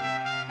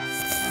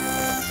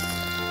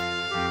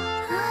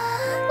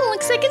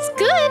 Looks like it's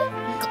good.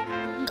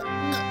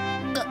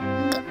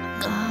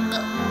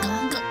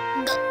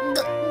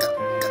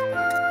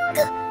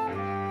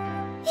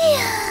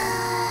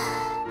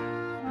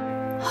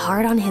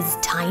 Hard on his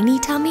tiny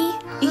tummy,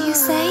 you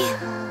say?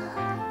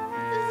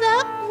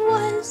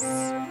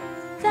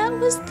 That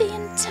was the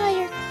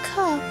entire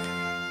cup.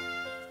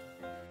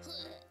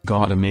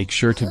 Gotta make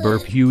sure to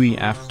burp Huey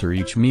after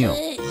each meal.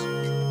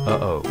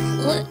 Uh-oh.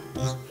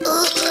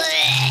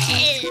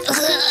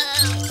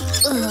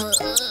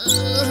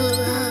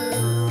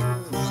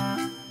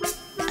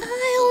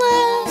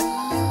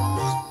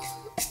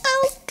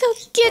 I'll go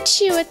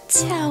get you a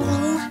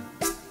towel.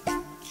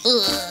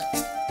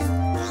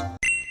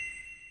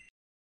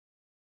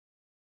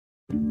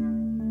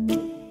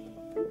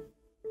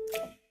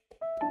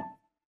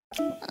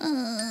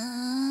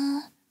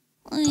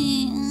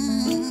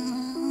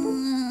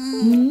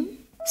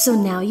 So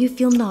now you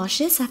feel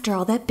nauseous after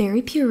all that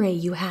berry puree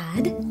you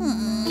had?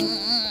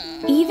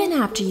 Even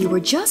after you were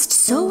just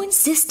so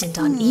insistent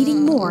on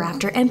eating more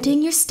after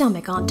emptying your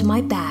stomach onto my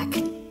back.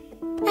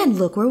 And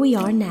look where we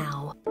are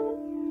now.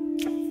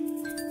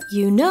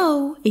 You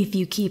know, if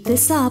you keep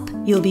this up,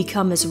 you'll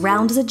become as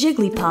round as a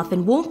Jigglypuff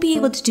and won't be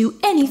able to do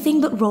anything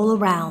but roll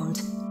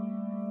around.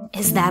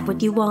 Is that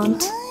what you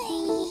want?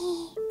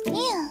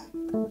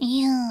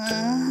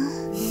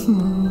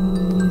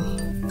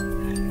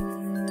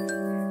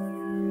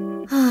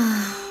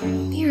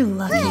 You're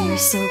lucky you're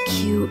so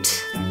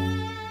cute.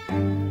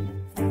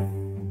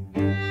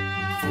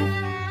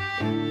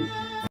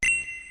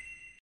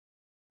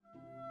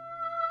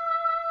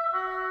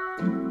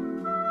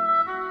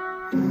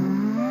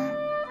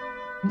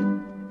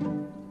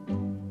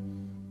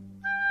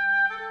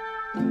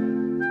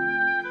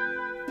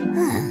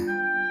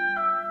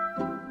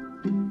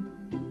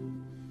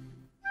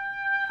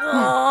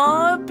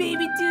 Aww,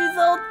 Babytwo's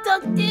all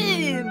tucked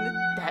in.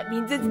 That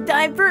means it's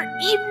time for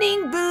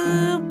evening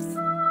boobs.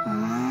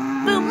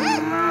 Boop.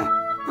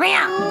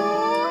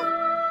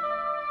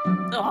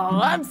 Oh,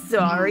 I'm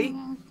sorry.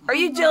 Are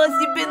you jealous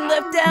you've been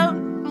left out?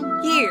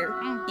 Here,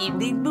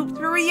 evening boobs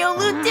for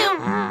Riolu too.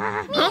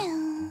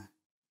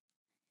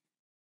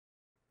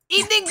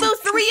 Evening boobs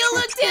for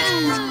Riolu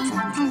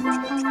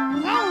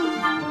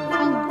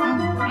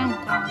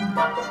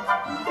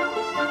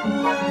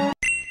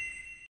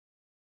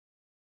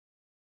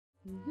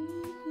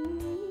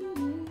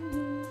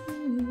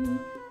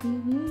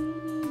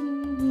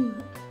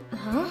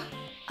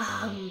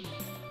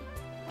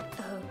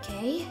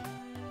Okay.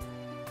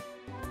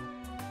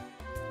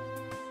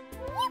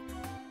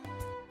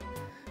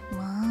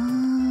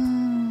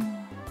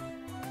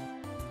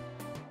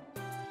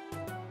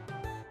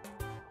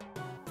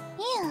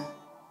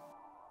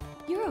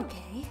 You're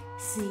okay.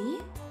 See?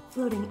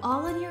 Floating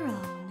all on your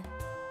own.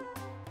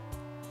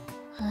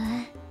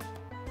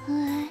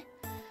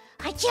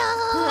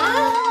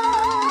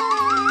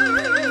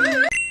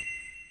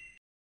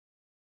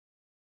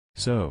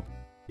 So,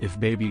 if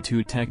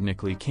Babytwo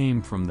technically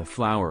came from the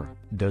flower,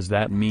 does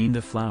that mean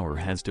the flower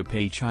has to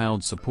pay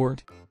child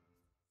support?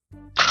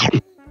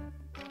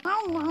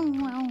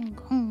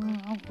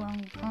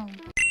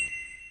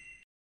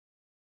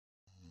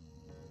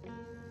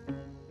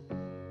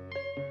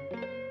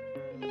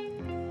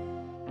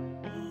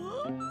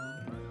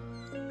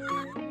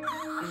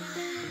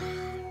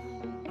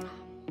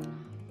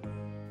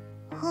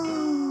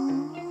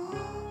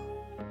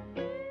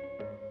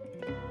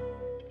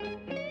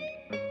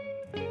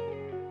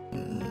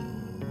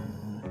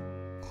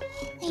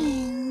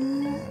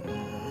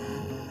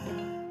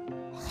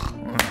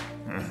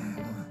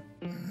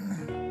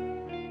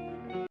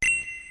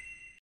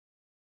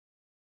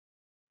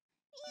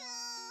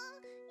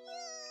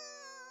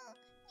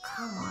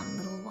 Come on,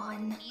 little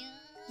one.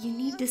 You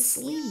need to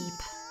sleep.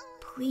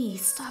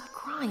 Please stop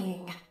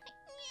crying.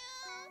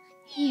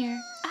 Here,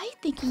 I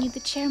think you need the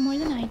chair more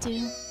than I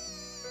do.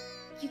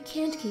 You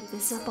can't keep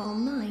this up all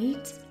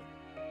night.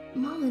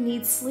 Mama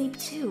needs sleep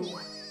too.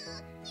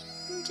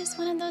 Just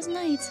one of those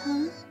nights,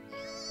 huh?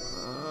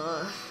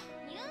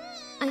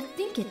 I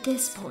think at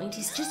this point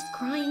he's just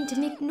crying to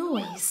make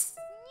noise.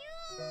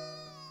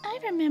 I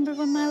remember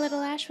when my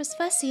little Ash was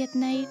fussy at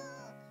night.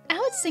 I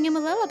would sing him a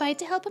lullaby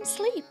to help him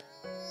sleep.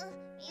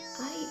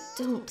 I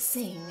don't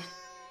sing.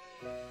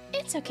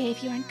 It's okay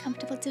if you aren't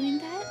comfortable doing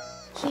that.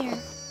 Here,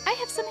 I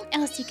have something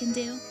else you can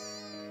do.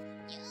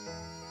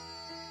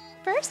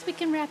 First, we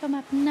can wrap him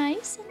up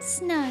nice and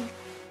snug.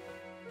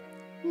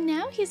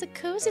 Now he's a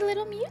cozy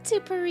little Mewtwo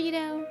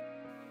burrito.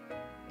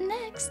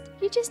 Next,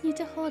 you just need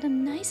to hold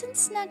him nice and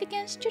snug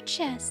against your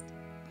chest,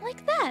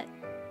 like that.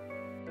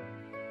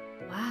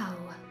 Wow,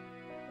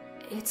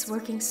 it's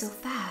working so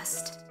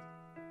fast.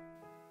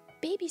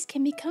 Babies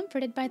can be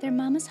comforted by their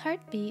mama's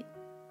heartbeat.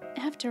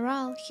 After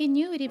all, he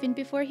knew it even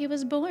before he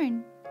was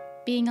born.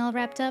 Being all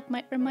wrapped up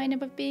might remind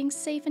him of being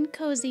safe and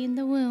cozy in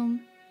the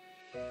womb.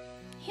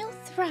 He'll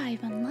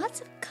thrive on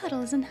lots of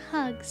cuddles and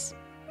hugs.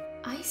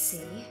 I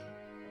see.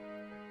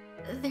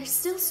 There's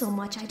still so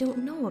much I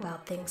don't know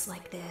about things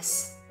like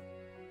this.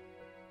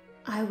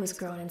 I was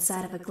grown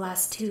inside of a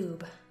glass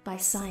tube by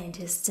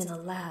scientists in a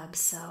lab,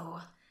 so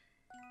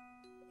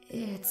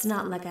it's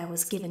not like I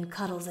was given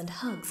cuddles and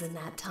hugs in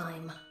that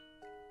time.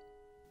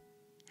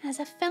 As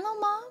a fellow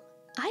mom,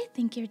 I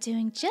think you're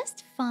doing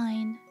just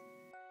fine.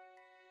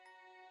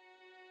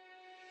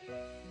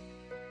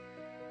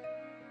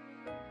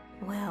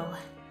 Well,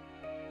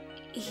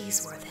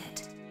 he's worth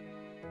it.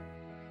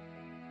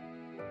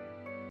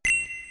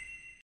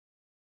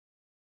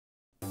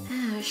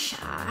 Ash,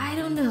 I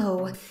don't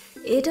know.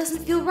 It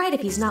doesn't feel right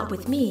if he's not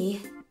with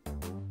me.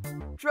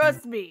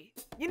 Trust me,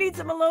 you need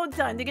some alone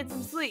time to get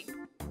some sleep.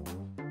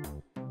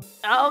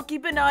 I'll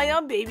keep an eye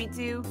on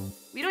Babytwo.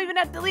 We don't even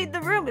have to leave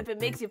the room if it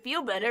makes you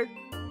feel better.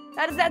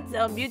 How does that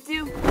sound,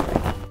 Mewtwo?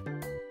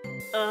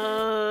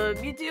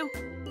 Mewtwo?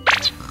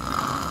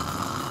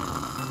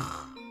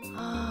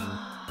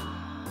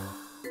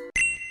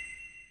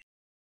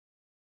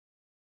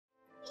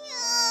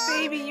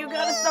 Baby, you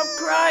gotta stop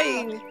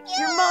crying.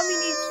 Your mommy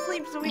needs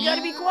sleep, so we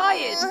gotta be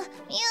quiet.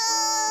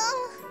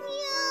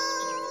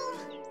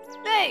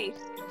 Hey,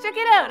 check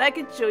it out. I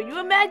can show you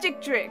a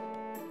magic trick.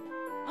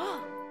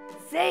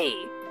 Say,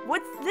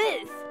 what's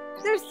this?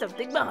 There's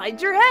something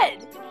behind your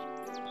head.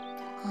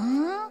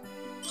 Huh?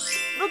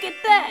 Look at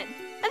that!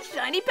 A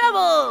shiny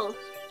pebble!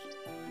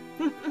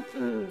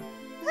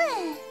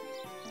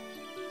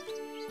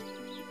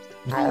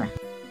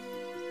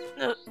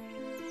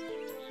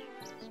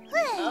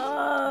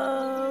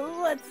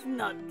 Let's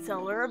not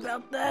tell her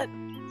about that.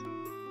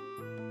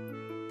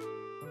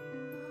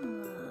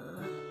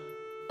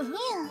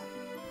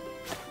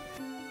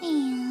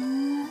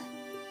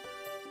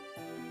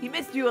 He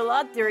missed you a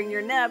lot during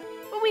your nap,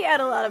 but we had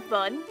a lot of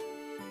fun.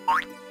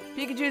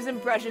 Pikachu's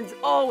impressions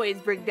always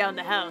bring down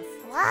the house.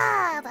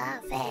 Love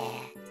of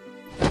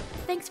it.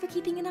 Thanks for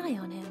keeping an eye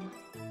on him.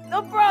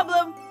 No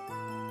problem!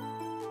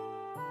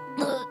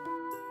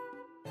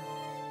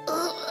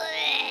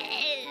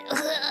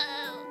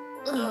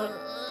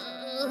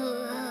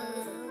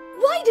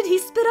 Why did he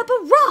spit up a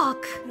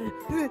rock?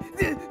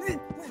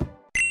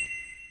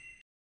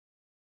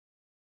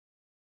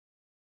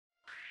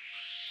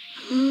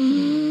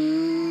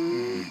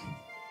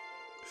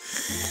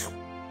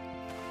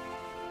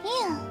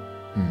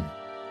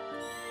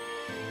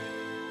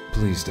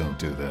 Please don't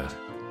do that.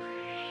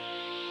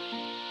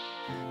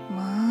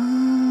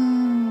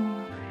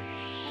 Mom.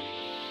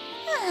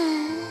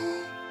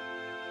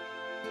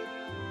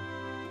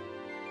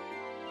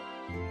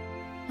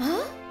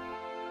 Huh?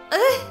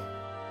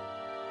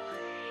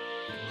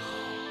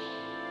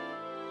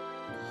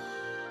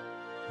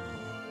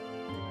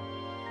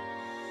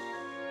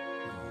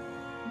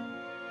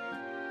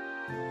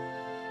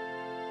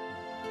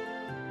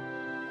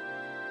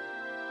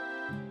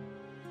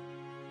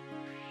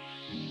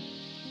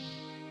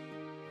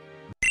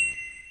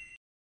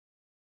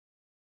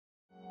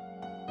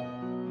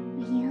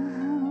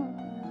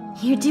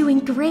 You're doing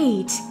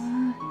great.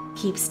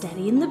 Keep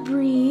steady in the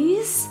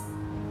breeze.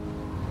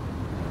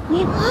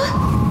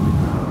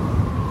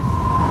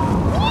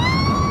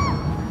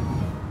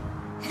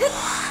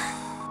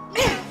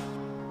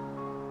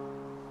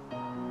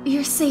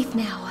 You're safe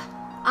now.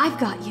 I've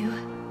got you.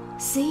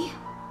 See?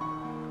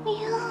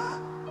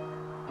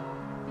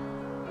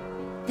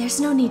 There's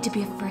no need to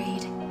be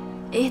afraid.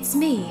 It's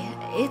me.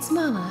 It's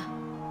Mama.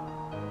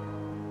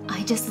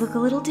 I just look a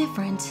little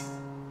different,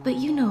 but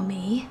you know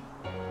me.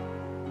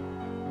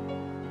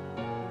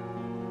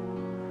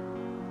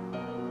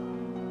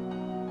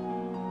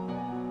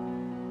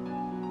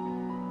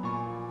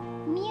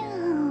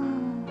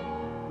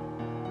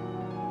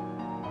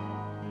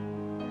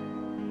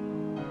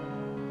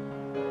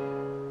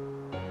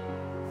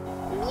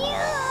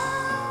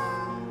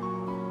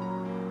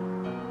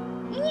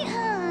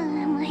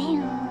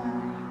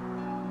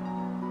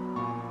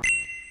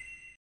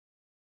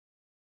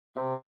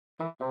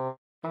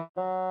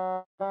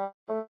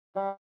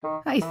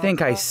 I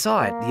think I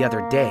saw it the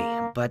other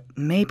day, but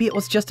maybe it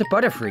was just a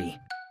Butterfree.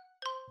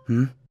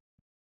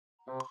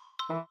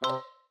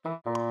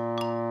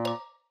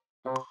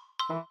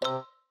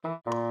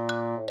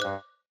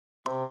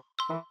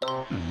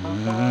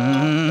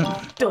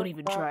 Don't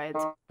even try it.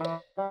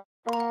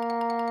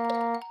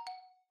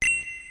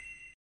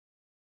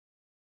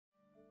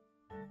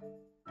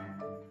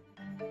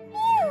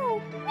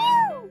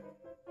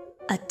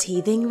 A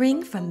teething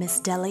ring from Miss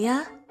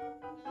Delia?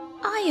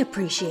 I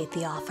appreciate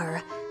the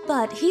offer,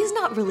 but he's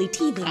not really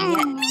teething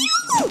yet.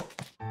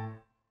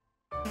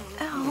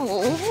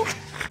 Ow.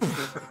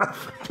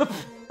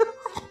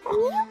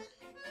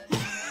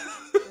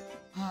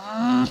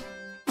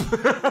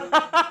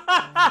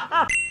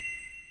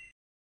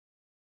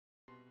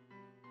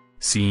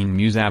 Seeing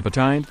Mew's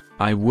appetite,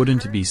 I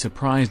wouldn't be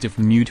surprised if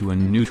Mewtwo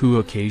and Newtwo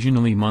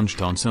occasionally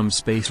munched on some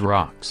space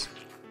rocks.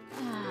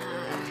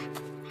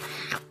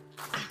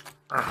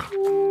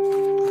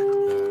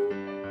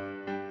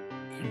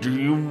 Do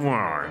you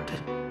want?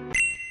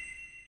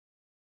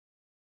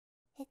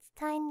 It's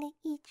time to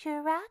eat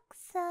your rock,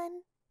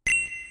 son.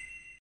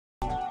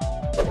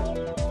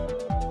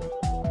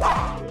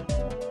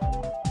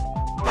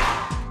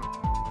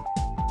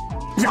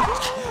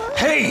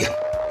 Hey!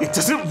 It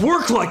doesn't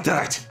work like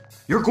that!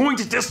 You're going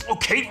to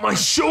dislocate my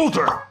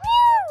shoulder!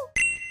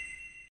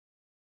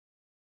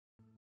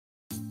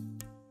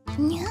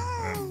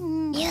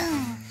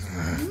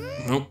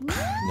 Nope,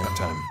 nap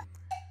time.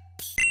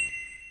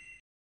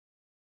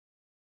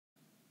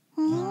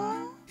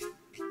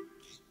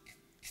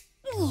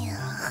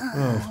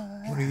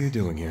 Oh, what are you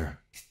doing here?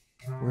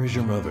 Where's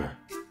your mother?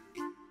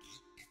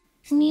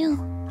 Mew.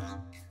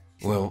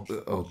 Well,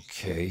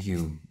 okay,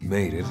 you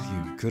made it.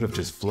 You could have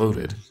just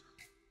floated.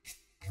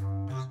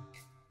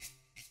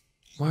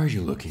 Why are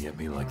you looking at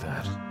me like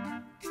that?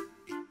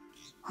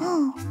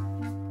 Oh.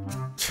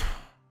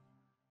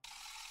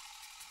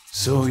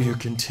 So you're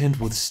content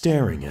with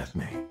staring at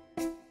me?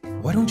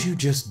 Why don't you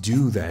just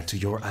do that to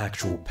your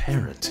actual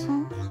parent?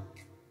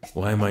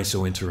 Why am I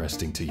so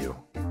interesting to you?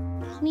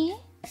 Me?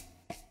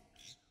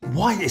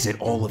 Why is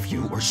it all of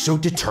you are so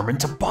determined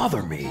to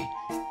bother me?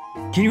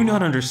 Can you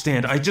not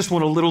understand? I just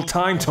want a little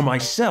time to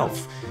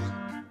myself.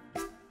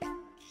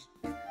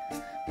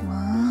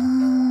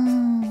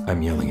 Mom.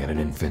 I'm yelling at an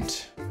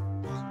infant.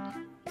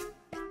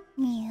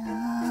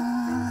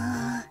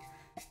 Yeah.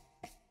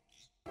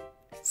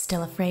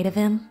 Still afraid of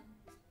him?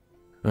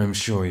 I'm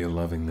sure you're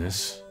loving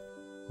this,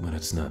 but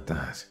it's not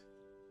that.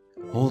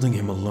 Holding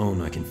him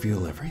alone, I can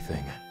feel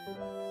everything.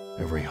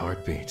 Every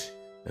heartbeat,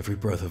 every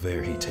breath of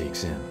air he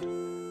takes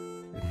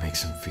in. It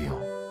makes him feel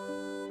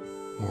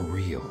more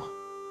real.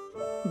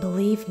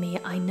 Believe me,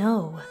 I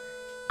know.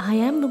 I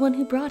am the one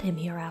who brought him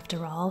here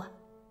after all.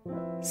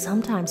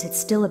 Sometimes it's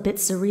still a bit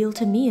surreal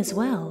to me as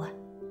well.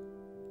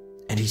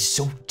 And he's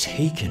so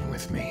taken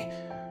with me,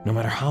 no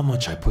matter how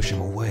much I push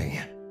him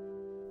away.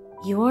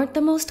 You aren't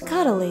the most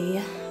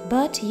cuddly,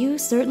 but you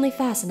certainly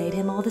fascinate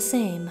him all the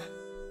same.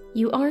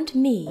 You aren't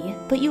me,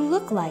 but you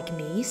look like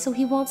me, so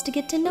he wants to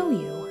get to know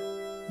you.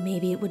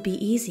 Maybe it would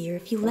be easier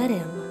if you let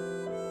him.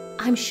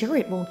 I'm sure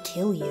it won't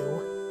kill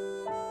you.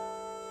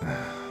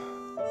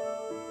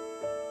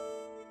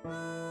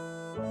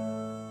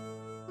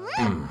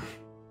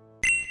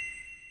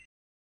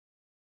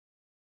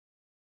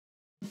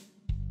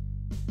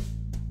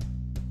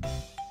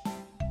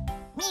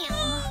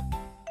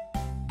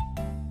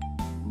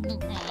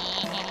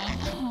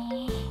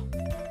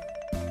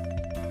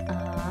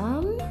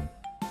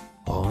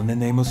 All in the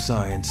name of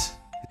science.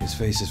 His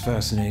face is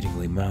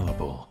fascinatingly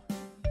malleable.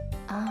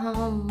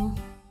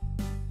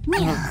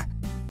 Meow.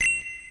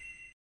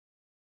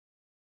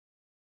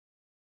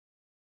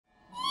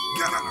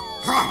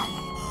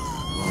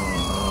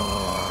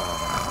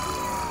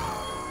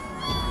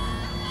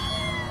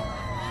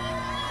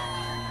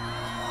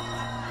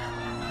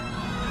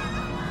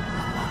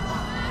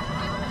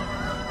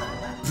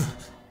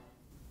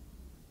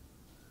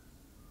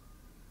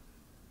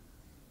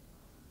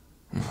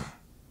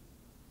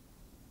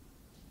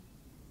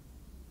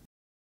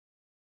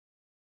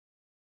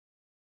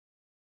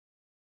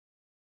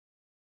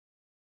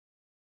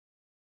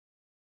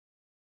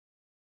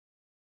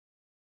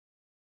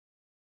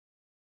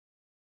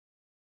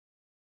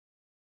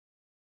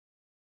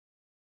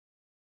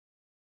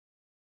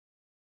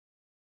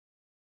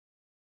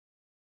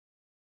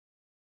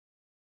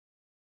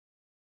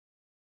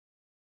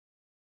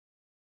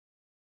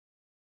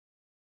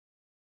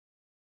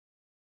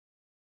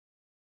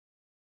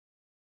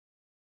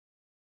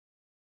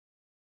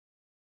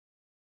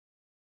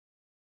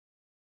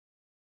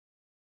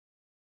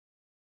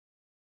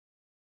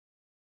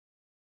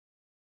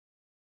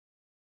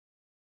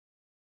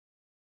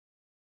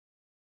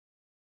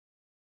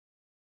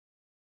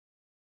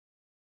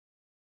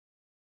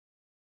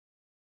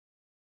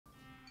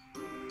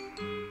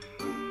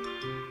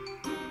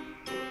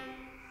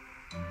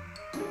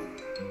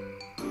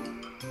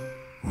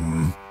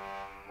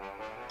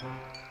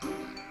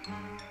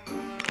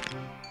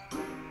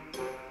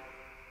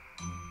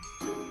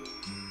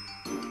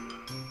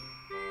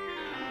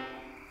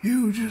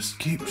 You just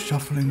keep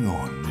shuffling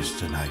on,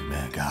 Mr.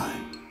 Nightmare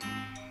Guy.